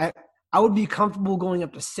 I would be comfortable going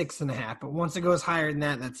up to 6.5, but once it goes higher than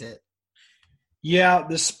that, that's it. Yeah,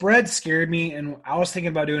 the spread scared me, and I was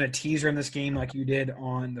thinking about doing a teaser in this game like you did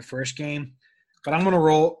on the first game. But I'm gonna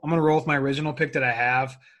roll with my original pick that I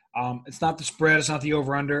have. It's not the spread, it's not the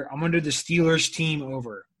over/under. I'm gonna do the Steelers team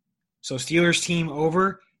over. So Steelers team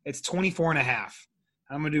over. It's 24.5.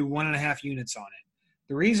 I'm going to do 1.5 units on it.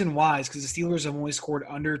 The reason why is because the Steelers have only scored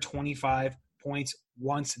under 25 points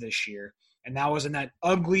once this year, and that was in that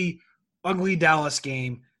ugly Dallas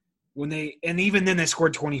game and even then they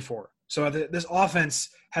scored 24. So this offense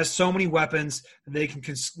has so many weapons that they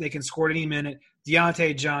can score at any minute.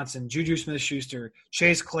 Deontay Johnson, Juju Smith-Schuster,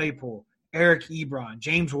 Chase Claypool, Eric Ebron,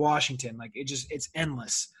 James Washington, it's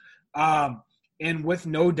endless. And with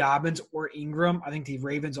no Dobbins or Ingram, I think the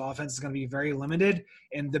Ravens offense is going to be very limited.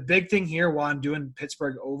 And the big thing here while I'm doing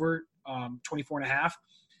Pittsburgh over 24.5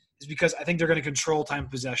 is because I think they're going to control time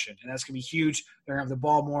of possession. And that's going to be huge. They're going to have the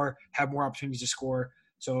ball more, have more opportunities to score.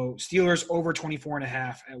 So Steelers over 24.5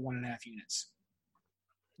 at 1.5 units.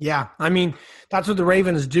 Yeah, I mean, that's what the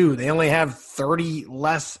Ravens do. They only have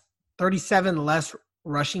 37 less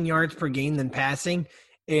rushing yards per game than passing,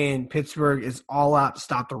 and Pittsburgh is all out to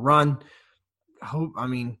stop the run.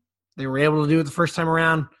 They were able to do it the first time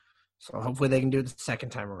around, so hopefully they can do it the second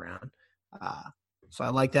time around. So I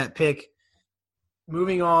like that pick.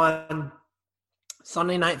 Moving on,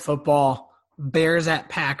 Sunday Night Football, Bears at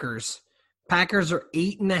Packers. Packers are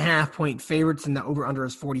 8.5-point favorites, and the over-under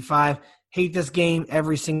is 45. Hate this game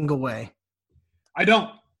every single way. I don't.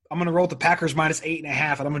 I'm going to roll with the Packers minus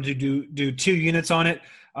 8.5, and I'm going to do 2 units on it.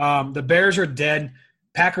 The Bears are dead.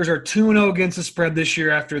 Packers are 2-0 against the spread this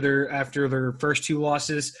year after their first 2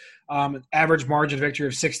 losses. Average margin of victory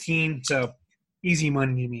of 16, so easy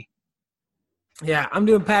money to me. Yeah, I'm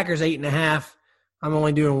doing Packers 8.5. I'm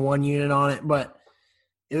only doing 1 unit on it, but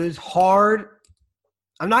it was hard.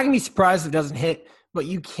 I'm not going to be surprised if it doesn't hit, but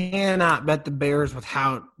you cannot bet the Bears with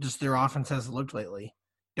how just their offense has looked lately.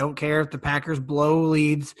 Don't care if the Packers blow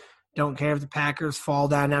leads. Don't care if the Packers fall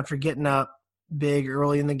down after getting up big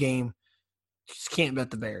early in the game. Just can't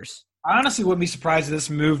bet the Bears. I honestly wouldn't be surprised if this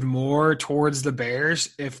moved more towards the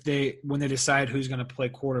Bears when they decide who's going to play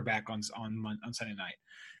quarterback on Sunday night.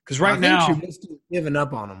 Because right now, Trubisky's giving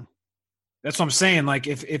up on them. That's what I'm saying. Like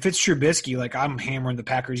if it's Trubisky, like I'm hammering the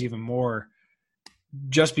Packers even more.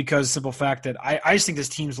 Just because simple fact that I just think this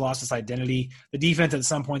team's lost its identity. The defense at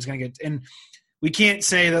some point is going to get – and we can't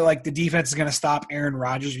say that, like, the defense is going to stop Aaron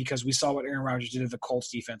Rodgers because we saw what Aaron Rodgers did to the Colts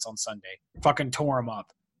defense on Sunday. Fucking tore him up.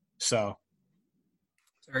 So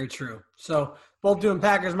 – Very true. So both doing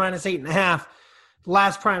Packers minus 8.5.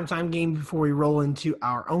 Last primetime game before we roll into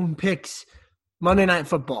our own picks. Monday Night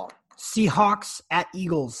Football. Seahawks at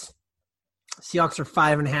Eagles. Seahawks are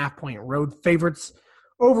 5.5-point road favorites.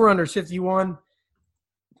 Over under 51.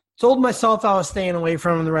 Told myself I was staying away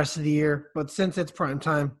from them the rest of the year, but since it's prime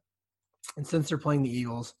time and since they're playing the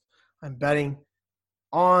Eagles, I'm betting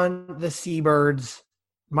on the Seabirds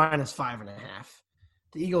minus 5.5.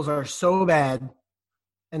 The Eagles are so bad,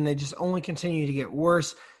 and they just only continue to get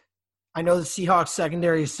worse. I know the Seahawks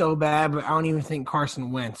secondary is so bad, but I don't even think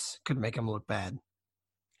Carson Wentz could make them look bad.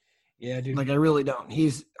 Yeah, dude. Like, I really don't.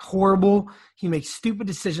 He's horrible. He makes stupid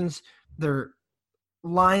decisions. Their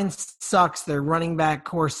line sucks. Their running back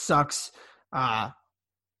course sucks.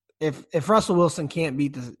 If Russell Wilson can't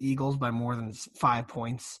beat the Eagles by more than 5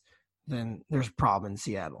 points, then there's a problem in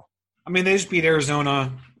Seattle. I mean, they just beat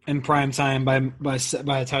Arizona in prime time by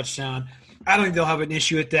a touchdown. I don't think they'll have an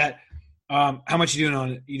issue with that. How much you doing on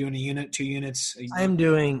it? You doing a unit, 2 units? I am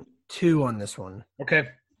doing 2 on this one. Okay.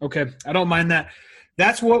 I don't mind that.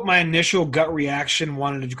 That's what my initial gut reaction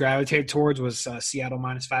wanted to gravitate towards was Seattle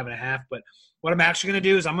minus 5.5. But what I'm actually going to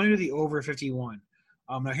do is I'm going to do the over 51.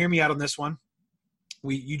 Now, hear me out on this one.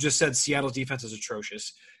 You just said Seattle's defense is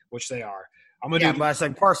atrocious, which they are. But I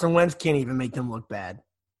said Carson Wentz can't even make them look bad.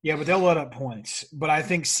 Yeah, but they'll let up points. But I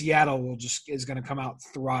think Seattle is going to come out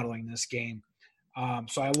throttling this game.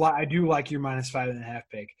 So I do like your minus 5.5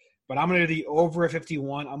 pick. But I'm going to do the over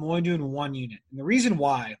 51. I'm only doing 1 unit. And the reason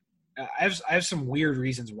why, I have some weird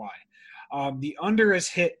reasons why. The under has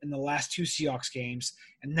hit in the last 2 Seahawks games,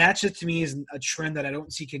 and that just to me is a trend that I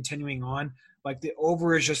don't see continuing on. Like the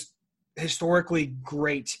over is just historically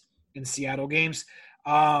great in Seattle games.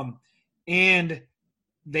 And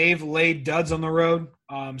they've laid duds on the road,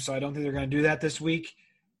 so I don't think they're going to do that this week.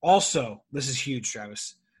 Also, this is huge,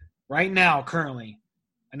 Travis. Right now, currently,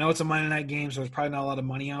 I know it's a Monday night game, so there's probably not a lot of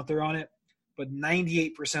money out there on it, but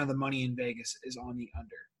 98% of the money in Vegas is on the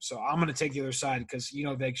under. So I'm going to take the other side because,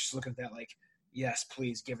 Vegas is looking at that like, yes,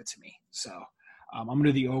 please give it to me. So I'm going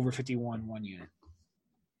to do the over 51 1 unit.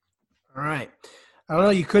 All right. I don't know.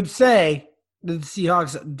 You could say that the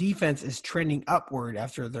Seahawks defense is trending upward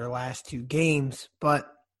after their last 2 games,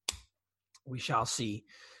 but we shall see.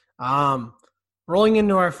 Rolling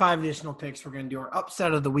into our 5 additional picks, we're going to do our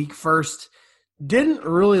upset of the week first. Didn't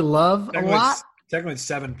really love a lot. Technically, it's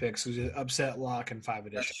 7 picks. It was an upset, lock, and 5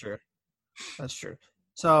 additional. That's true.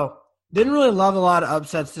 So, didn't really love a lot of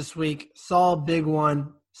upsets this week. Saw a big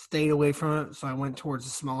one, stayed away from it, so I went towards a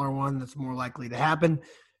smaller one that's more likely to happen.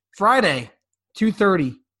 Friday,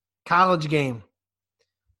 2:30, college game.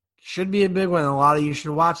 Should be a big one. A lot of you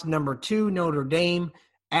should watch. Number 2, Notre Dame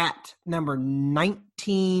at number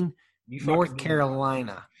 19, North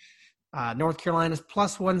Carolina. North Carolina's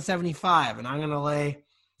plus 175, and I'm going to lay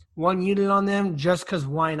 1 unit on them just because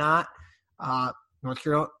why not?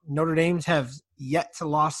 Notre Dame's have yet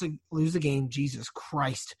to lose a game. Jesus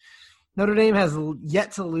Christ. Notre Dame has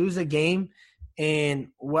yet to lose a game, and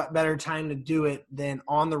what better time to do it than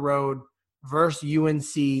on the road versus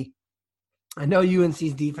UNC. I know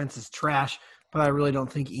UNC's defense is trash, but I really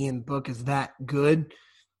don't think Ian Book is that good.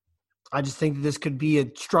 I just think that this could be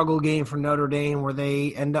a struggle game for Notre Dame where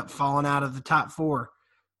they end up falling out of the top 4.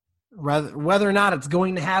 Whether or not it's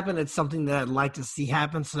going to happen, it's something that I'd like to see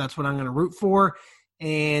happen, so that's what I'm going to root for.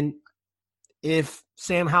 And if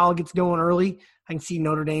Sam Howell gets going early, I can see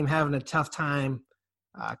Notre Dame having a tough time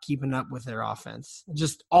keeping up with their offense. It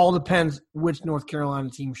just all depends which North Carolina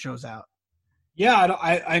team shows out.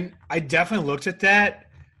 Yeah, I definitely looked at that.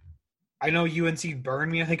 I know UNC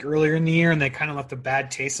burned me, I think, earlier in the year, and they kind of left a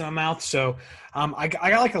bad taste in my mouth. So I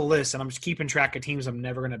got like a list, and I'm just keeping track of teams I'm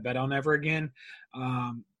never going to bet on ever again.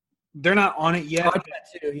 They're not on it yet. I like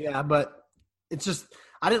that too, yeah, but it's just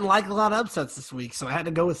I didn't like a lot of upsets this week, so I had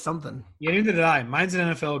to go with something. Yeah, neither did I. Mine's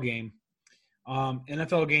an NFL game.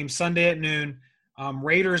 NFL game Sunday at noon.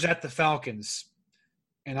 Raiders at the Falcons.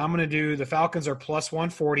 And I'm going to do the Falcons are plus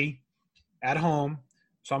 140 at home.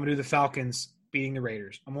 So I'm going to do the Falcons beating the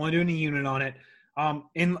Raiders. I'm only doing a unit on it.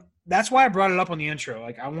 And that's why I brought it up on the intro.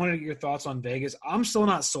 Like, I wanted to get your thoughts on Vegas. I'm still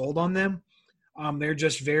not sold on them. They're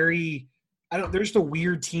just very they're just a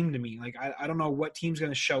weird team to me. Like, I don't know what team's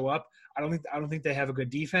going to show up. I don't think they have a good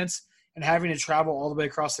defense. And having to travel all the way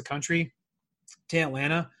across the country to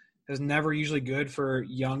Atlanta is never usually good for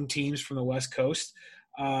young teams from the West Coast.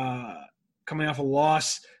 Coming off a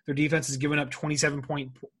loss, their defense has given up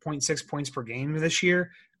 27.6 points per game this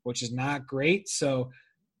year, which is not great. So,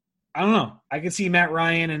 I don't know. I could see Matt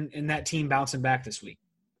Ryan and that team bouncing back this week.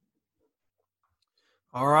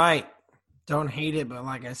 All right. Don't hate it, but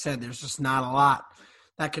like I said, there's just not a lot.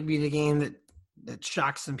 That could be the game that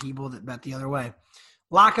shocks some people that bet the other way.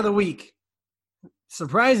 Lock of the week.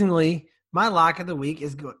 Surprisingly, my lock of the week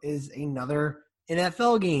is another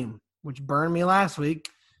NFL game, which burned me last week,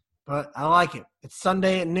 but I like it. It's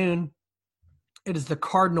Sunday at noon. It is the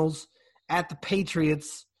Cardinals at the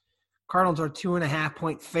Patriots. Cardinals are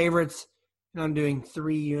 2.5-point favorites, and I'm doing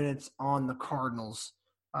 3 units on the Cardinals.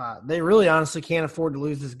 They really honestly can't afford to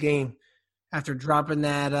lose this game after dropping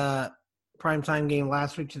that primetime game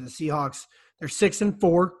last week to the Seahawks. They're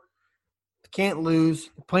 6-4. Can't lose.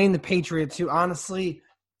 They're playing the Patriots, who honestly,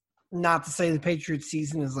 not to say the Patriots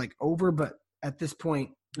season is like over, but at this point,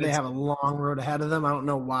 they have a long road ahead of them. I don't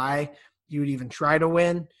know why you would even try to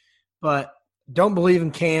win, but don't believe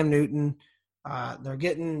in Cam Newton. They're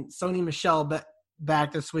getting Sony Michel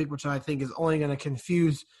back this week, which I think is only going to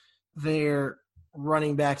confuse their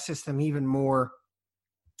running back system even more.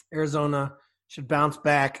 Arizona should bounce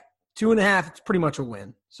back. 2.5, it's pretty much a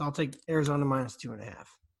win. So I'll take Arizona minus 2.5.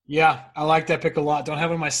 Yeah, I like that pick a lot. Don't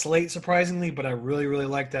have it on my slate, surprisingly, but I really, really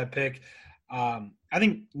like that pick. I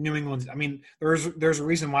think New England – I mean, there's a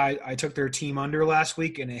reason why I took their team under last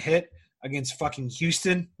week, and it hit against fucking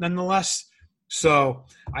Houston nonetheless. So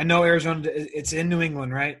I know Arizona – it's in New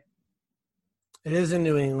England, right? It is in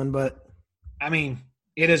New England, but – I mean,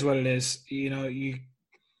 it is what it is. You know,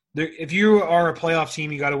 if you are a playoff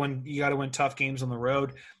team, you got to win. You got to win tough games on the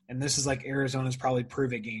road, and this is like Arizona's probably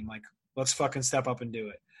prove it game. Like, let's fucking step up and do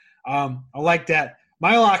it. I like that.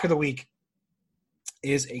 My lock of the week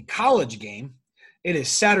is a college game. It is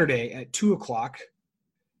Saturday at 2:00.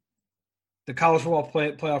 The college football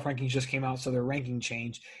playoff rankings just came out, so their ranking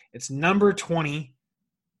changed. It's number 20,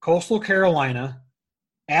 Coastal Carolina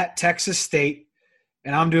at Texas State,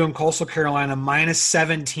 and I'm doing Coastal Carolina minus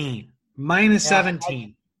 17. Minus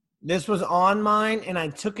 17. This was on mine, and I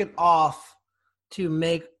took it off to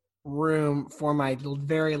make room for my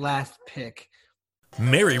very last pick.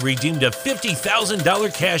 Mary redeemed a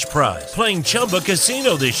 $50,000 cash prize playing Chumba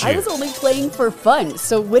Casino this year. I was only playing for fun,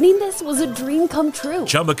 so winning this was a dream come true.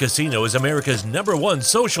 Chumba Casino is America's #1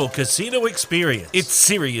 social casino experience. It's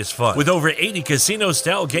serious fun. With over 80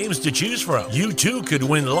 casino-style games to choose from, you too could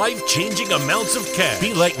win life-changing amounts of cash.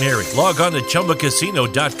 Be like Mary. Log on to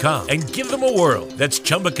ChumbaCasino.com and give them a whirl. That's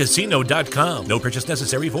ChumbaCasino.com. No purchase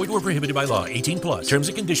necessary. Void where prohibited by law. 18+. Terms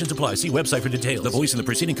and conditions apply. See website for details. The voice in the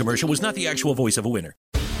preceding commercial was not the actual voice of a winner.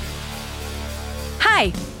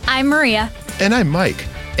 Hi, I'm Maria. And I'm Mike.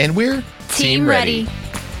 And we're Team Ready.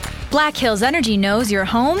 Black Hills Energy knows your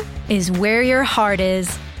home is where your heart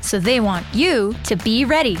is, so they want you to be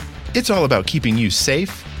ready. It's all about keeping you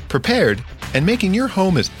safe, prepared, and making your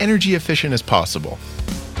home as energy efficient as possible.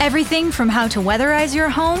 Everything from how to weatherize your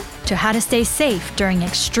home to how to stay safe during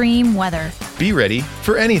extreme weather. Be ready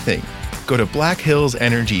for anything. Go to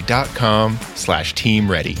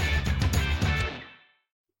blackhillsenergy.com/teamready.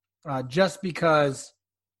 Just because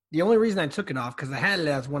The only reason I took it off, because I had it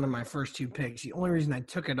as one of my first 2 picks, the only reason I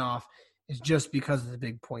took it off is just because of the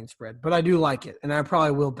big point spread. But I do like it, and I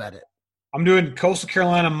probably will bet it. I'm doing Coastal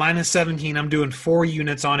Carolina minus 17. I'm doing 4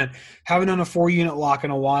 units on it. Haven't done a 4-unit lock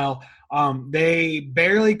in a while. They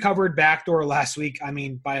barely covered backdoor last week. I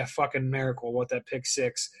mean, by a fucking miracle with that pick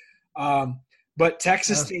 6. But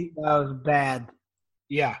Texas State. That was bad.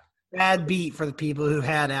 Yeah. Bad beat for the people who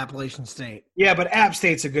had Appalachian State. Yeah, but App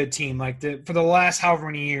State's a good team. Like for the last however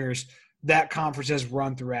many years, that conference has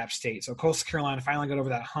run through App State. So Coastal Carolina finally got over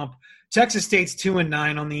that hump. Texas State's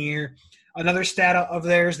 2-9 on the year. Another stat of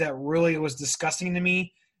theirs that really was disgusting to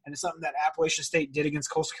me, and it's something that Appalachian State did against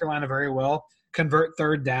Coastal Carolina very well, convert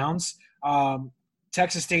third downs.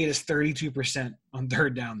 Texas State is 32% on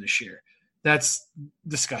third down this year. That's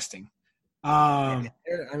disgusting. They're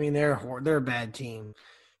a bad team.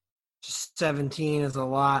 Just 17 is a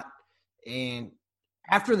lot. And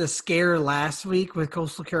after the scare last week with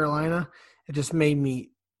Coastal Carolina, it just made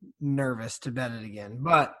me nervous to bet it again.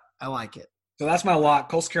 But I like it. So that's my lock.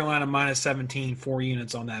 Coastal Carolina minus 17, 4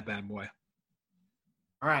 units on that bad boy.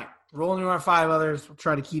 All right. Rolling to our 5 others. We'll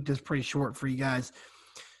try to keep this pretty short for you guys.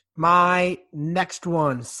 My next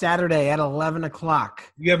one, Saturday at 11 o'clock.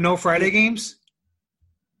 You have no Friday games?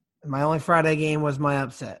 My only Friday game was my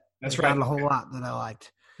upset. That's There's right. not a whole lot that I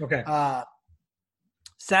liked. Okay.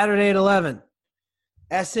 Saturday at 11,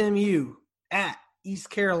 SMU at East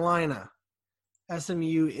Carolina.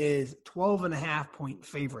 SMU is 12.5-point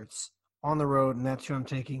favorites on the road, and that's who I'm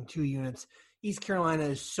taking, 2 units. East Carolina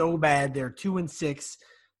is so bad. They're 2-6.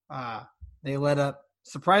 They let up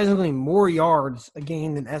surprisingly more yards a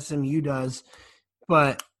game than SMU does,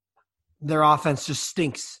 but their offense just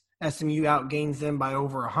stinks. SMU outgains them by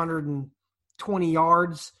over 120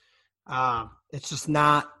 yards. It's just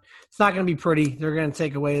not – it's not going to be pretty. They're going to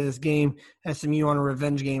take away this game. SMU on a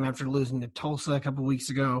revenge game after losing to Tulsa a couple weeks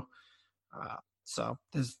ago. So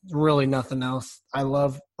there's really nothing else. I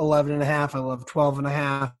love 11.5. I love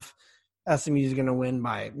 12.5. SMU is going to win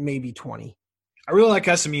by maybe 20. I really like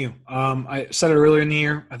SMU. I said it earlier in the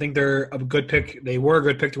year. I think they're a good pick. They were a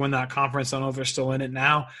good pick to win that conference. I don't know if they're still in it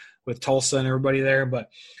now with Tulsa and everybody there, but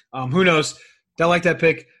who knows? I like that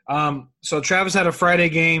pick. So Travis had a Friday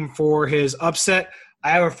game for his upset. I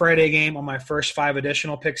have a Friday game on my first 5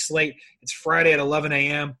 additional pick slate. It's Friday at 11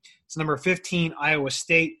 a.m. It's number 15, Iowa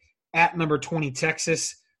State, at number 20,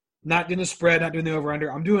 Texas. Not doing the spread, not doing the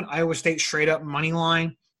over-under. I'm doing Iowa State straight up money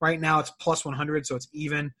line. Right now it's plus 100, so it's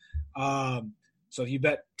even. So if you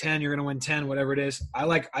bet 10, you're going to win 10, whatever it is. I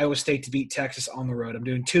like Iowa State to beat Texas on the road. I'm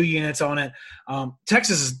doing 2 units on it.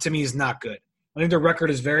 Texas, to me, is not good. I think their record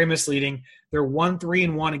is very misleading. They're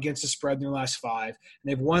 1-3-1 against the spread in their last 5, and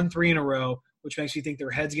they've won 3 in a row, which makes me think their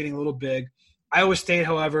head's getting a little big. Iowa State,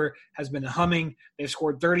 however, has been humming. They've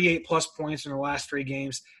scored 38-plus points in their last 3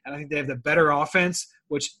 games, and I think they have the better offense,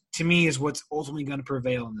 which to me is what's ultimately going to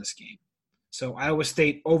prevail in this game. So Iowa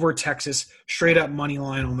State over Texas, straight up money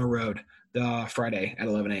line on the road Friday at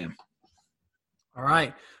 11 a.m. All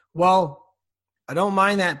right. Well, I don't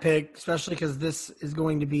mind that pick, especially because this is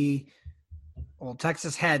going to be – well,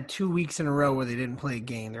 Texas had 2 weeks in a row where they didn't play a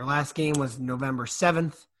game. Their last game was November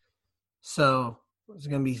 7th, so it's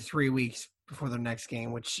going to be 3 weeks before their next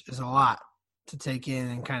game, which is a lot to take in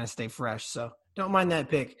and kind of stay fresh. So don't mind that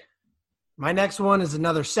pick. My next one is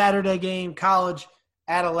another Saturday game, college,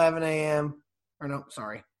 at 11 a.m.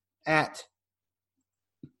 At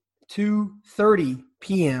 2:30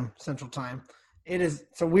 p.m. Central Time.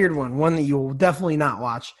 It's a weird one that you will definitely not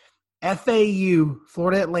watch. FAU,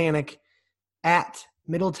 Florida Atlantic, at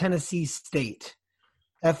Middle Tennessee State.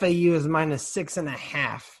 FAU is minus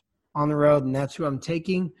 6.5 on the road, and that's who I'm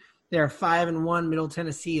taking. They are 5-1. Middle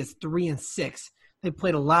Tennessee is 3-6. They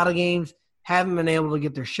played a lot of games, haven't been able to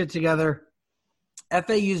get their shit together.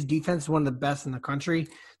 FAU's defense is one of the best in the country.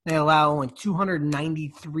 They allow only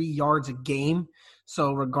 293 yards a game.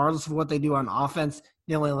 So regardless of what they do on offense,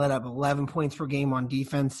 they only let up 11 points per game on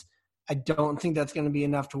defense. I don't think that's going to be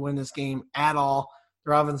enough to win this game at all.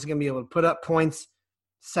 Their offense is going to be able to put up points.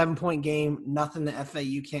 7-point game, nothing the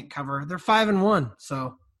FAU can't cover. They're 5-1,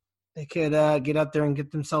 so they could get up there and get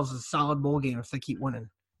themselves a solid bowl game if they keep winning.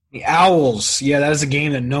 The Owls, yeah, that is a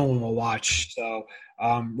game that no one will watch. So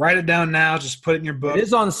write it down now. Just put it in your book. It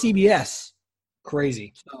is on CBS.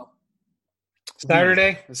 Crazy. So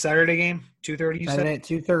Saturday, the Saturday game, 2:30. Saturday at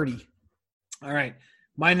 2:30. All right.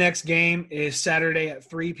 My next game is Saturday at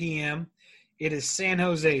 3 p.m. It is San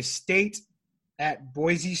Jose State at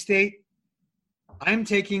Boise State. I'm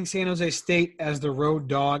taking San Jose State as the road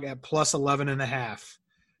dog at plus 11.5.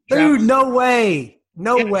 Dude, no way.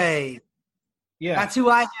 No way. Yeah. That's who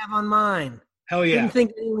I have on mine. Hell yeah. Didn't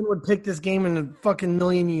think anyone would pick this game in a fucking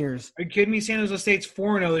million years. Are you kidding me? San Jose State's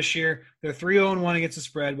 4-0 this year. They're 3-0-1 against the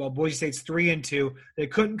spread, while Boise State's 3-2. They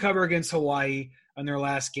couldn't cover against Hawaii on their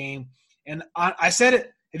last game. And I said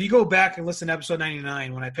it. If you go back and listen to episode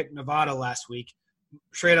 99 when I picked Nevada last week,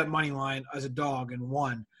 straight up money line as a dog and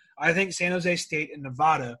won. I think San Jose State and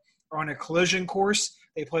Nevada are on a collision course.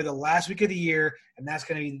 They play the last week of the year, and that's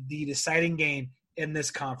going to be the deciding game in this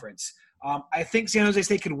conference. I think San Jose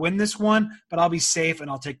State could win this one, but I'll be safe and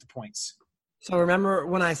I'll take the points. So remember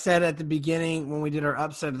when I said at the beginning when we did our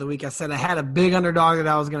upset of the week, I said I had a big underdog that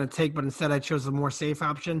I was going to take, but instead I chose a more safe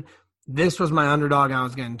option. This was my underdog I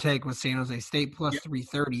was going to take with San Jose State plus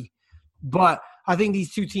 330. But I think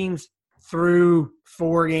these two teams through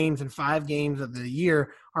 4 games and 5 games of the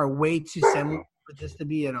year are way too similar for this to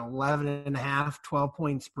be an 11.5,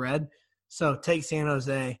 12-point spread. So take San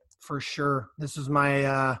Jose for sure. This was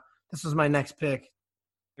my next pick.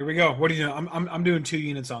 Here we go. What do you know? I'm doing 2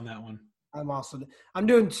 units on that one. I'm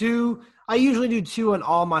doing 2. I usually do 2 on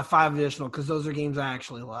all my 5 additional because those are games I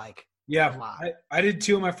actually like. Yeah, I did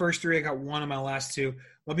 2 on my first 3. I got 1 on my last 2.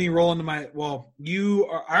 Let me roll into my – well, I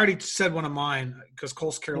already said one of mine because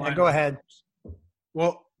Coastal Carolina. Yeah, go ahead.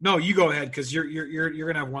 Well, no, you go ahead because you're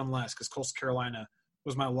going to have one less because Coastal Carolina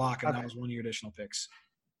was my lock, and that was one of your additional picks.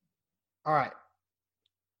 All right.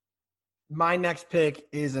 My next pick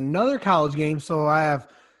is another college game. So I have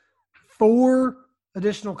 4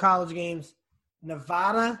 additional college games.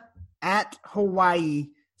 Nevada at Hawaii.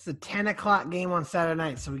 It's a 10 o'clock game on Saturday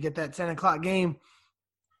night. So we get that 10 o'clock game.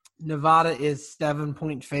 Nevada is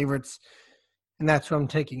 7-point favorites, and that's who I'm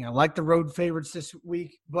taking. I like the road favorites this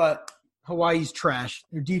week, but Hawaii's trash.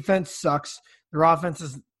 Their defense sucks. Their offense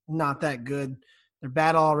is not that good. They're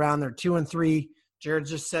bad all around. They're 2-3. Jared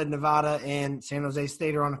just said Nevada and San Jose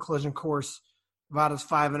State are on a collision course. Nevada's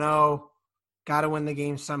 5-0. Got to win the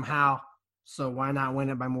game somehow. So why not win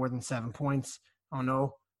it by more than 7 points? I don't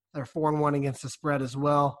know. They're 4-1 against the spread as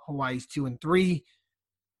well. Hawaii's 2-3.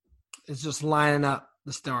 It's just lining up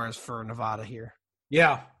the stars for Nevada here.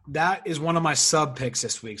 Yeah, that is one of my sub picks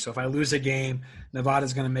this week. So if I lose a game,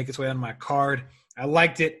 Nevada's going to make its way on my card. I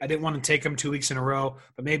liked it. I didn't want to take them 2 weeks in a row,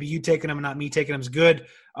 but maybe you taking them and not me taking them is good.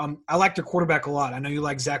 I like their quarterback a lot. I know you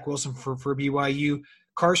like Zach Wilson for BYU.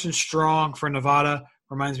 Carson Strong for Nevada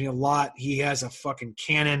reminds me a lot. He has a fucking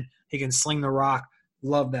cannon. He can sling the rock.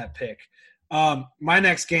 Love that pick. My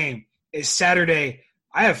next game is Saturday.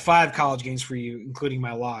 I have 5 college games for you, including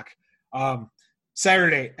my lock.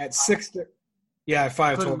 Saturday at 6. Yeah,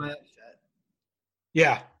 5 total.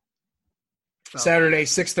 Yeah. Saturday,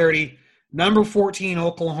 6:30. Number 14,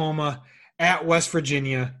 Oklahoma at West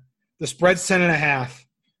Virginia. The spread's 10.5.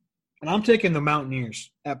 And I'm taking the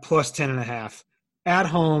Mountaineers at plus 10.5. At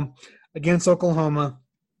home against Oklahoma.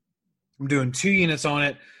 I'm doing 2 units on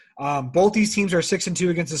it. Both these teams are 6-2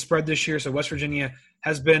 against the spread this year, so West Virginia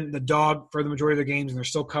has been the dog for the majority of their games, and they're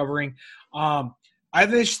still covering. I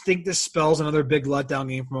just think this spells another big letdown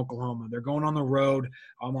game from Oklahoma. They're going on the road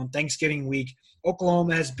on Thanksgiving week.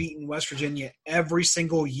 Oklahoma has beaten West Virginia every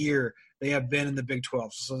single year they have been in the Big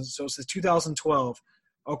 12. So since 2012,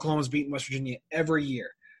 Oklahoma's beaten West Virginia every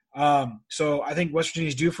year. So I think West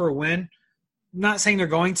Virginia's due for a win. I'm not saying they're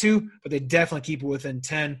going to, but they definitely keep it within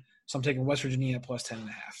 10. So I'm taking West Virginia at plus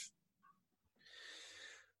 10.5.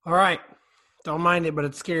 All right. Don't mind it, but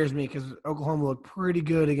it scares me because Oklahoma looked pretty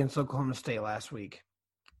good against Oklahoma State last week.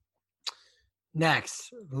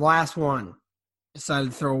 Next, last one.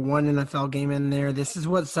 Decided to throw one NFL game in there. This is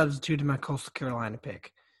what substituted my Coastal Carolina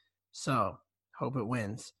pick. So, hope it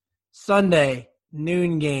wins. Sunday,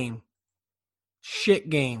 noon game. Shit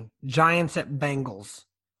game. Giants at Bengals.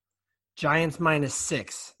 Giants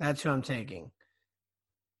 -6. That's who I'm taking.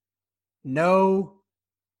 No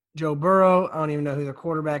Joe Burrow. I don't even know who their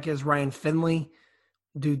quarterback is. Ryan Finley.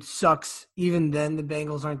 Dude sucks. Even then, the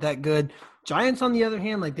Bengals aren't that good. Giants, on the other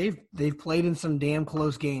hand, like they've played in some damn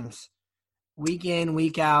close games. Week in,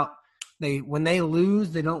 week out. When they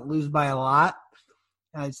lose, they don't lose by a lot.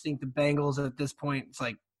 I just think the Bengals at this point, it's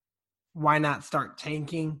like, why not start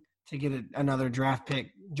tanking to get another draft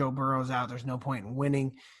pick? Joe Burrow's out. There's no point in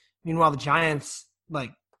winning. Meanwhile, the Giants,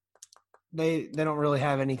 like, they don't really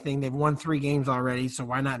have anything. They've won 3 games already, so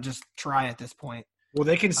why not just try at this point? Well,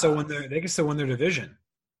 they can still win their division.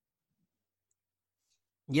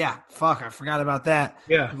 Yeah, fuck, I forgot about that.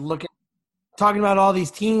 Yeah. Talking about all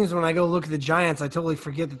these teams, when I go look at the Giants, I totally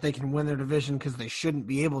forget that they can win their division because they shouldn't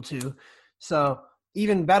be able to. So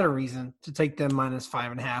even better reason to take them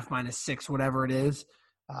 -5.5, -6, whatever it is.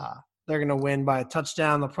 They're going to win by a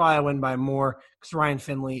touchdown. They'll probably win by more because Ryan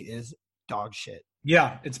Finley is dog shit.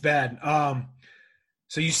 Yeah, it's bad.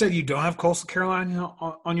 So you said you don't have Coastal Carolina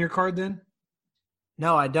on your card then?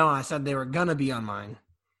 No, I don't. I said they were going to be on mine.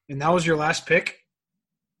 And that was your last pick?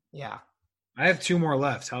 Yeah. I have 2 more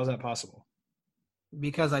left. How is that possible?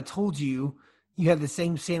 Because I told you had the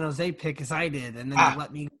same San Jose pick as I did, and then you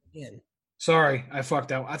let me in. Sorry, I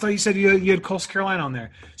fucked out. I thought you said you had Coastal Carolina on there.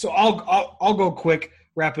 So I'll go quick,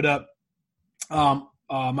 wrap it up.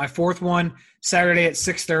 My fourth one, Saturday at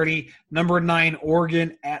 6:30, number 9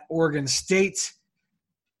 Oregon at Oregon State.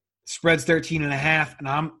 Spread's 13.5, and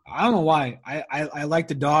I don't know why. I like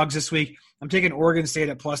the dogs this week. I'm taking Oregon State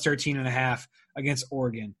at plus 13.5 against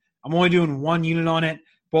Oregon. I'm only doing 1 unit on it.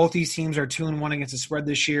 Both these teams are 2-1 against the spread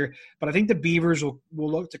this year, but I think the Beavers will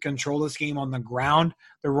look to control this game on the ground.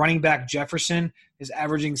 Their running back Jefferson is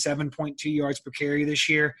averaging 7.2 yards per carry this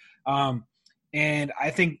year, and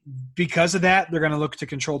I think because of that, they're going to look to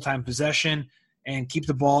control time possession and keep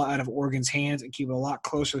the ball out of Oregon's hands and keep it a lot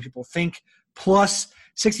closer than people think. Plus,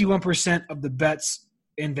 61% of the bets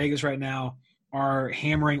in Vegas right now are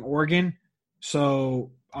hammering Oregon,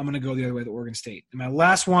 so I'm going to go the other way to Oregon State. And my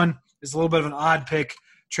last one is a little bit of an odd pick.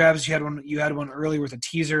 Travis, you had one earlier with a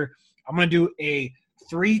teaser. I'm going to do a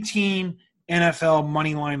 3-team NFL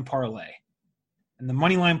moneyline parlay. And the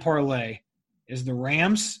moneyline parlay is the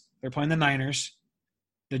Rams. They're playing the Niners.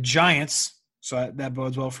 The Giants, so that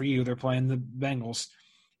bodes well for you. They're playing the Bengals.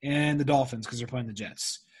 And the Dolphins because they're playing the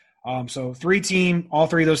Jets. So 3-team, all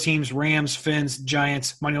 3 of those teams, Rams, Fins,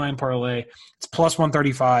 Giants, moneyline parlay. It's plus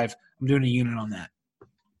 135. I'm doing a unit on that.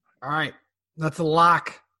 All right. That's a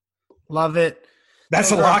lock. Love it.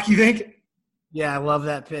 That's a lock, you think? Yeah, I love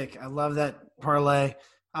that pick. I love that parlay.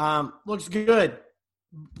 Looks good.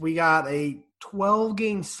 We got a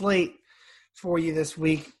 12-game slate for you this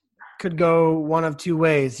week. Could go one of 2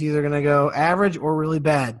 ways. Either going to go average or really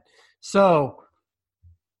bad. So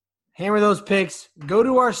hammer those picks. Go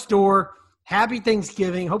to our store. Happy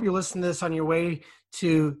Thanksgiving. Hope you're listening to this on your way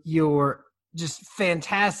to your just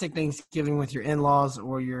fantastic Thanksgiving with your in-laws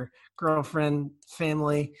or your girlfriend,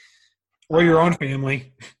 family. Or your own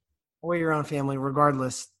family. Or your own family,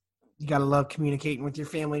 regardless. You got to love communicating with your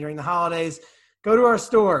family during the holidays. Go to our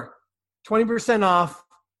store. 20% off.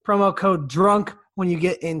 Promo code DRUNK when you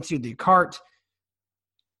get into the cart.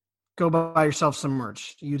 Go buy yourself some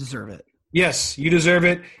merch. You deserve it. Yes, you deserve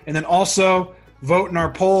it. And then also vote in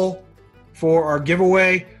our poll for our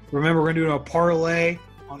giveaway. Remember, we're going to do a parlay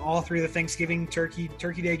on all 3 of the Thanksgiving Turkey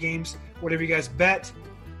Day games. Whatever you guys bet.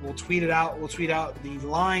 We'll tweet it out. We'll tweet out the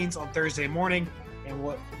lines on Thursday morning and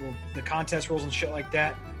the contest rules and shit like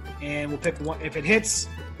that. And we'll pick one. If it hits,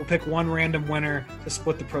 we'll pick one random winner to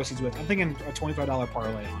split the proceeds with. I'm thinking a $25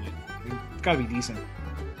 parlay on it. It's got to be decent.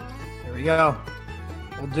 There we go.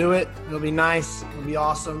 We'll do it. It'll be nice. It'll be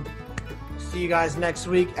awesome. See you guys next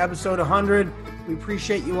week. Episode 100. We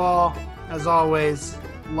appreciate you all. As always,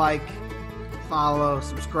 like, follow,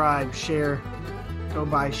 subscribe, share. Go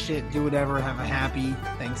buy shit, do whatever. Have a happy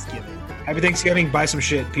Thanksgiving. Happy Thanksgiving. Buy some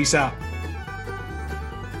shit. Peace out.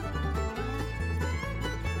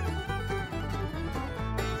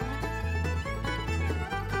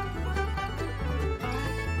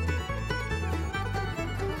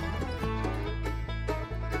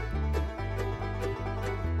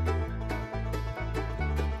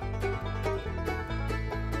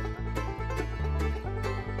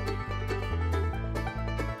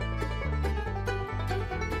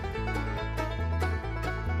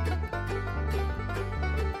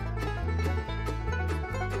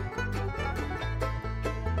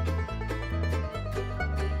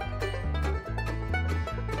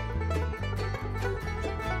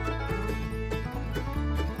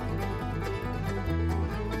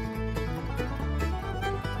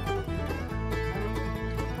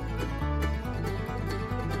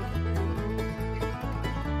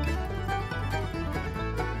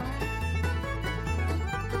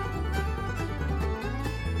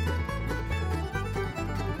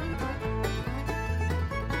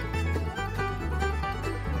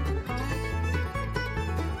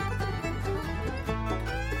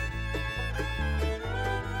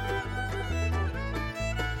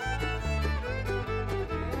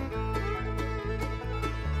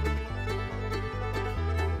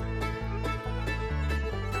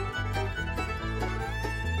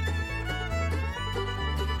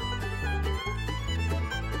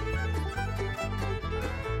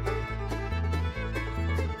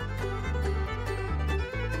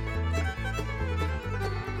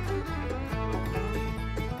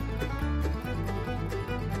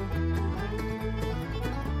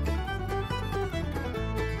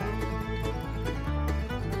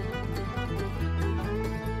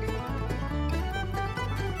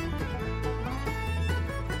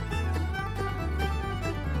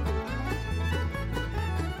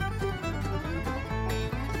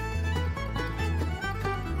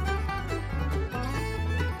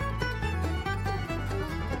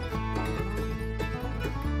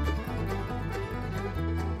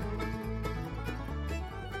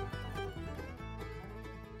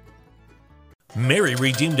 Mary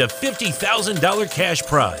redeemed a $50,000 cash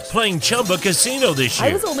prize playing Chumba Casino this year.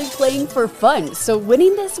 I was only playing for fun, so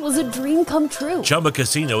winning this was a dream come true. Chumba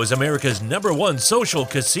Casino is America's #1 social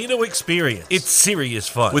casino experience. It's serious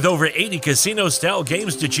fun. With over 80 casino-style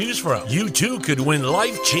games to choose from, you too could win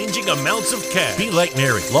life-changing amounts of cash. Be like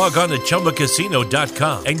Mary. Log on to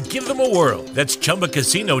ChumbaCasino.com and give them a whirl. That's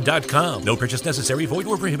ChumbaCasino.com. No purchase necessary. Void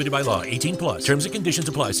where prohibited by law. 18+. Terms and conditions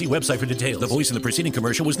apply. See website for details. The voice in the preceding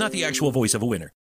commercial was not the actual voice of a winner.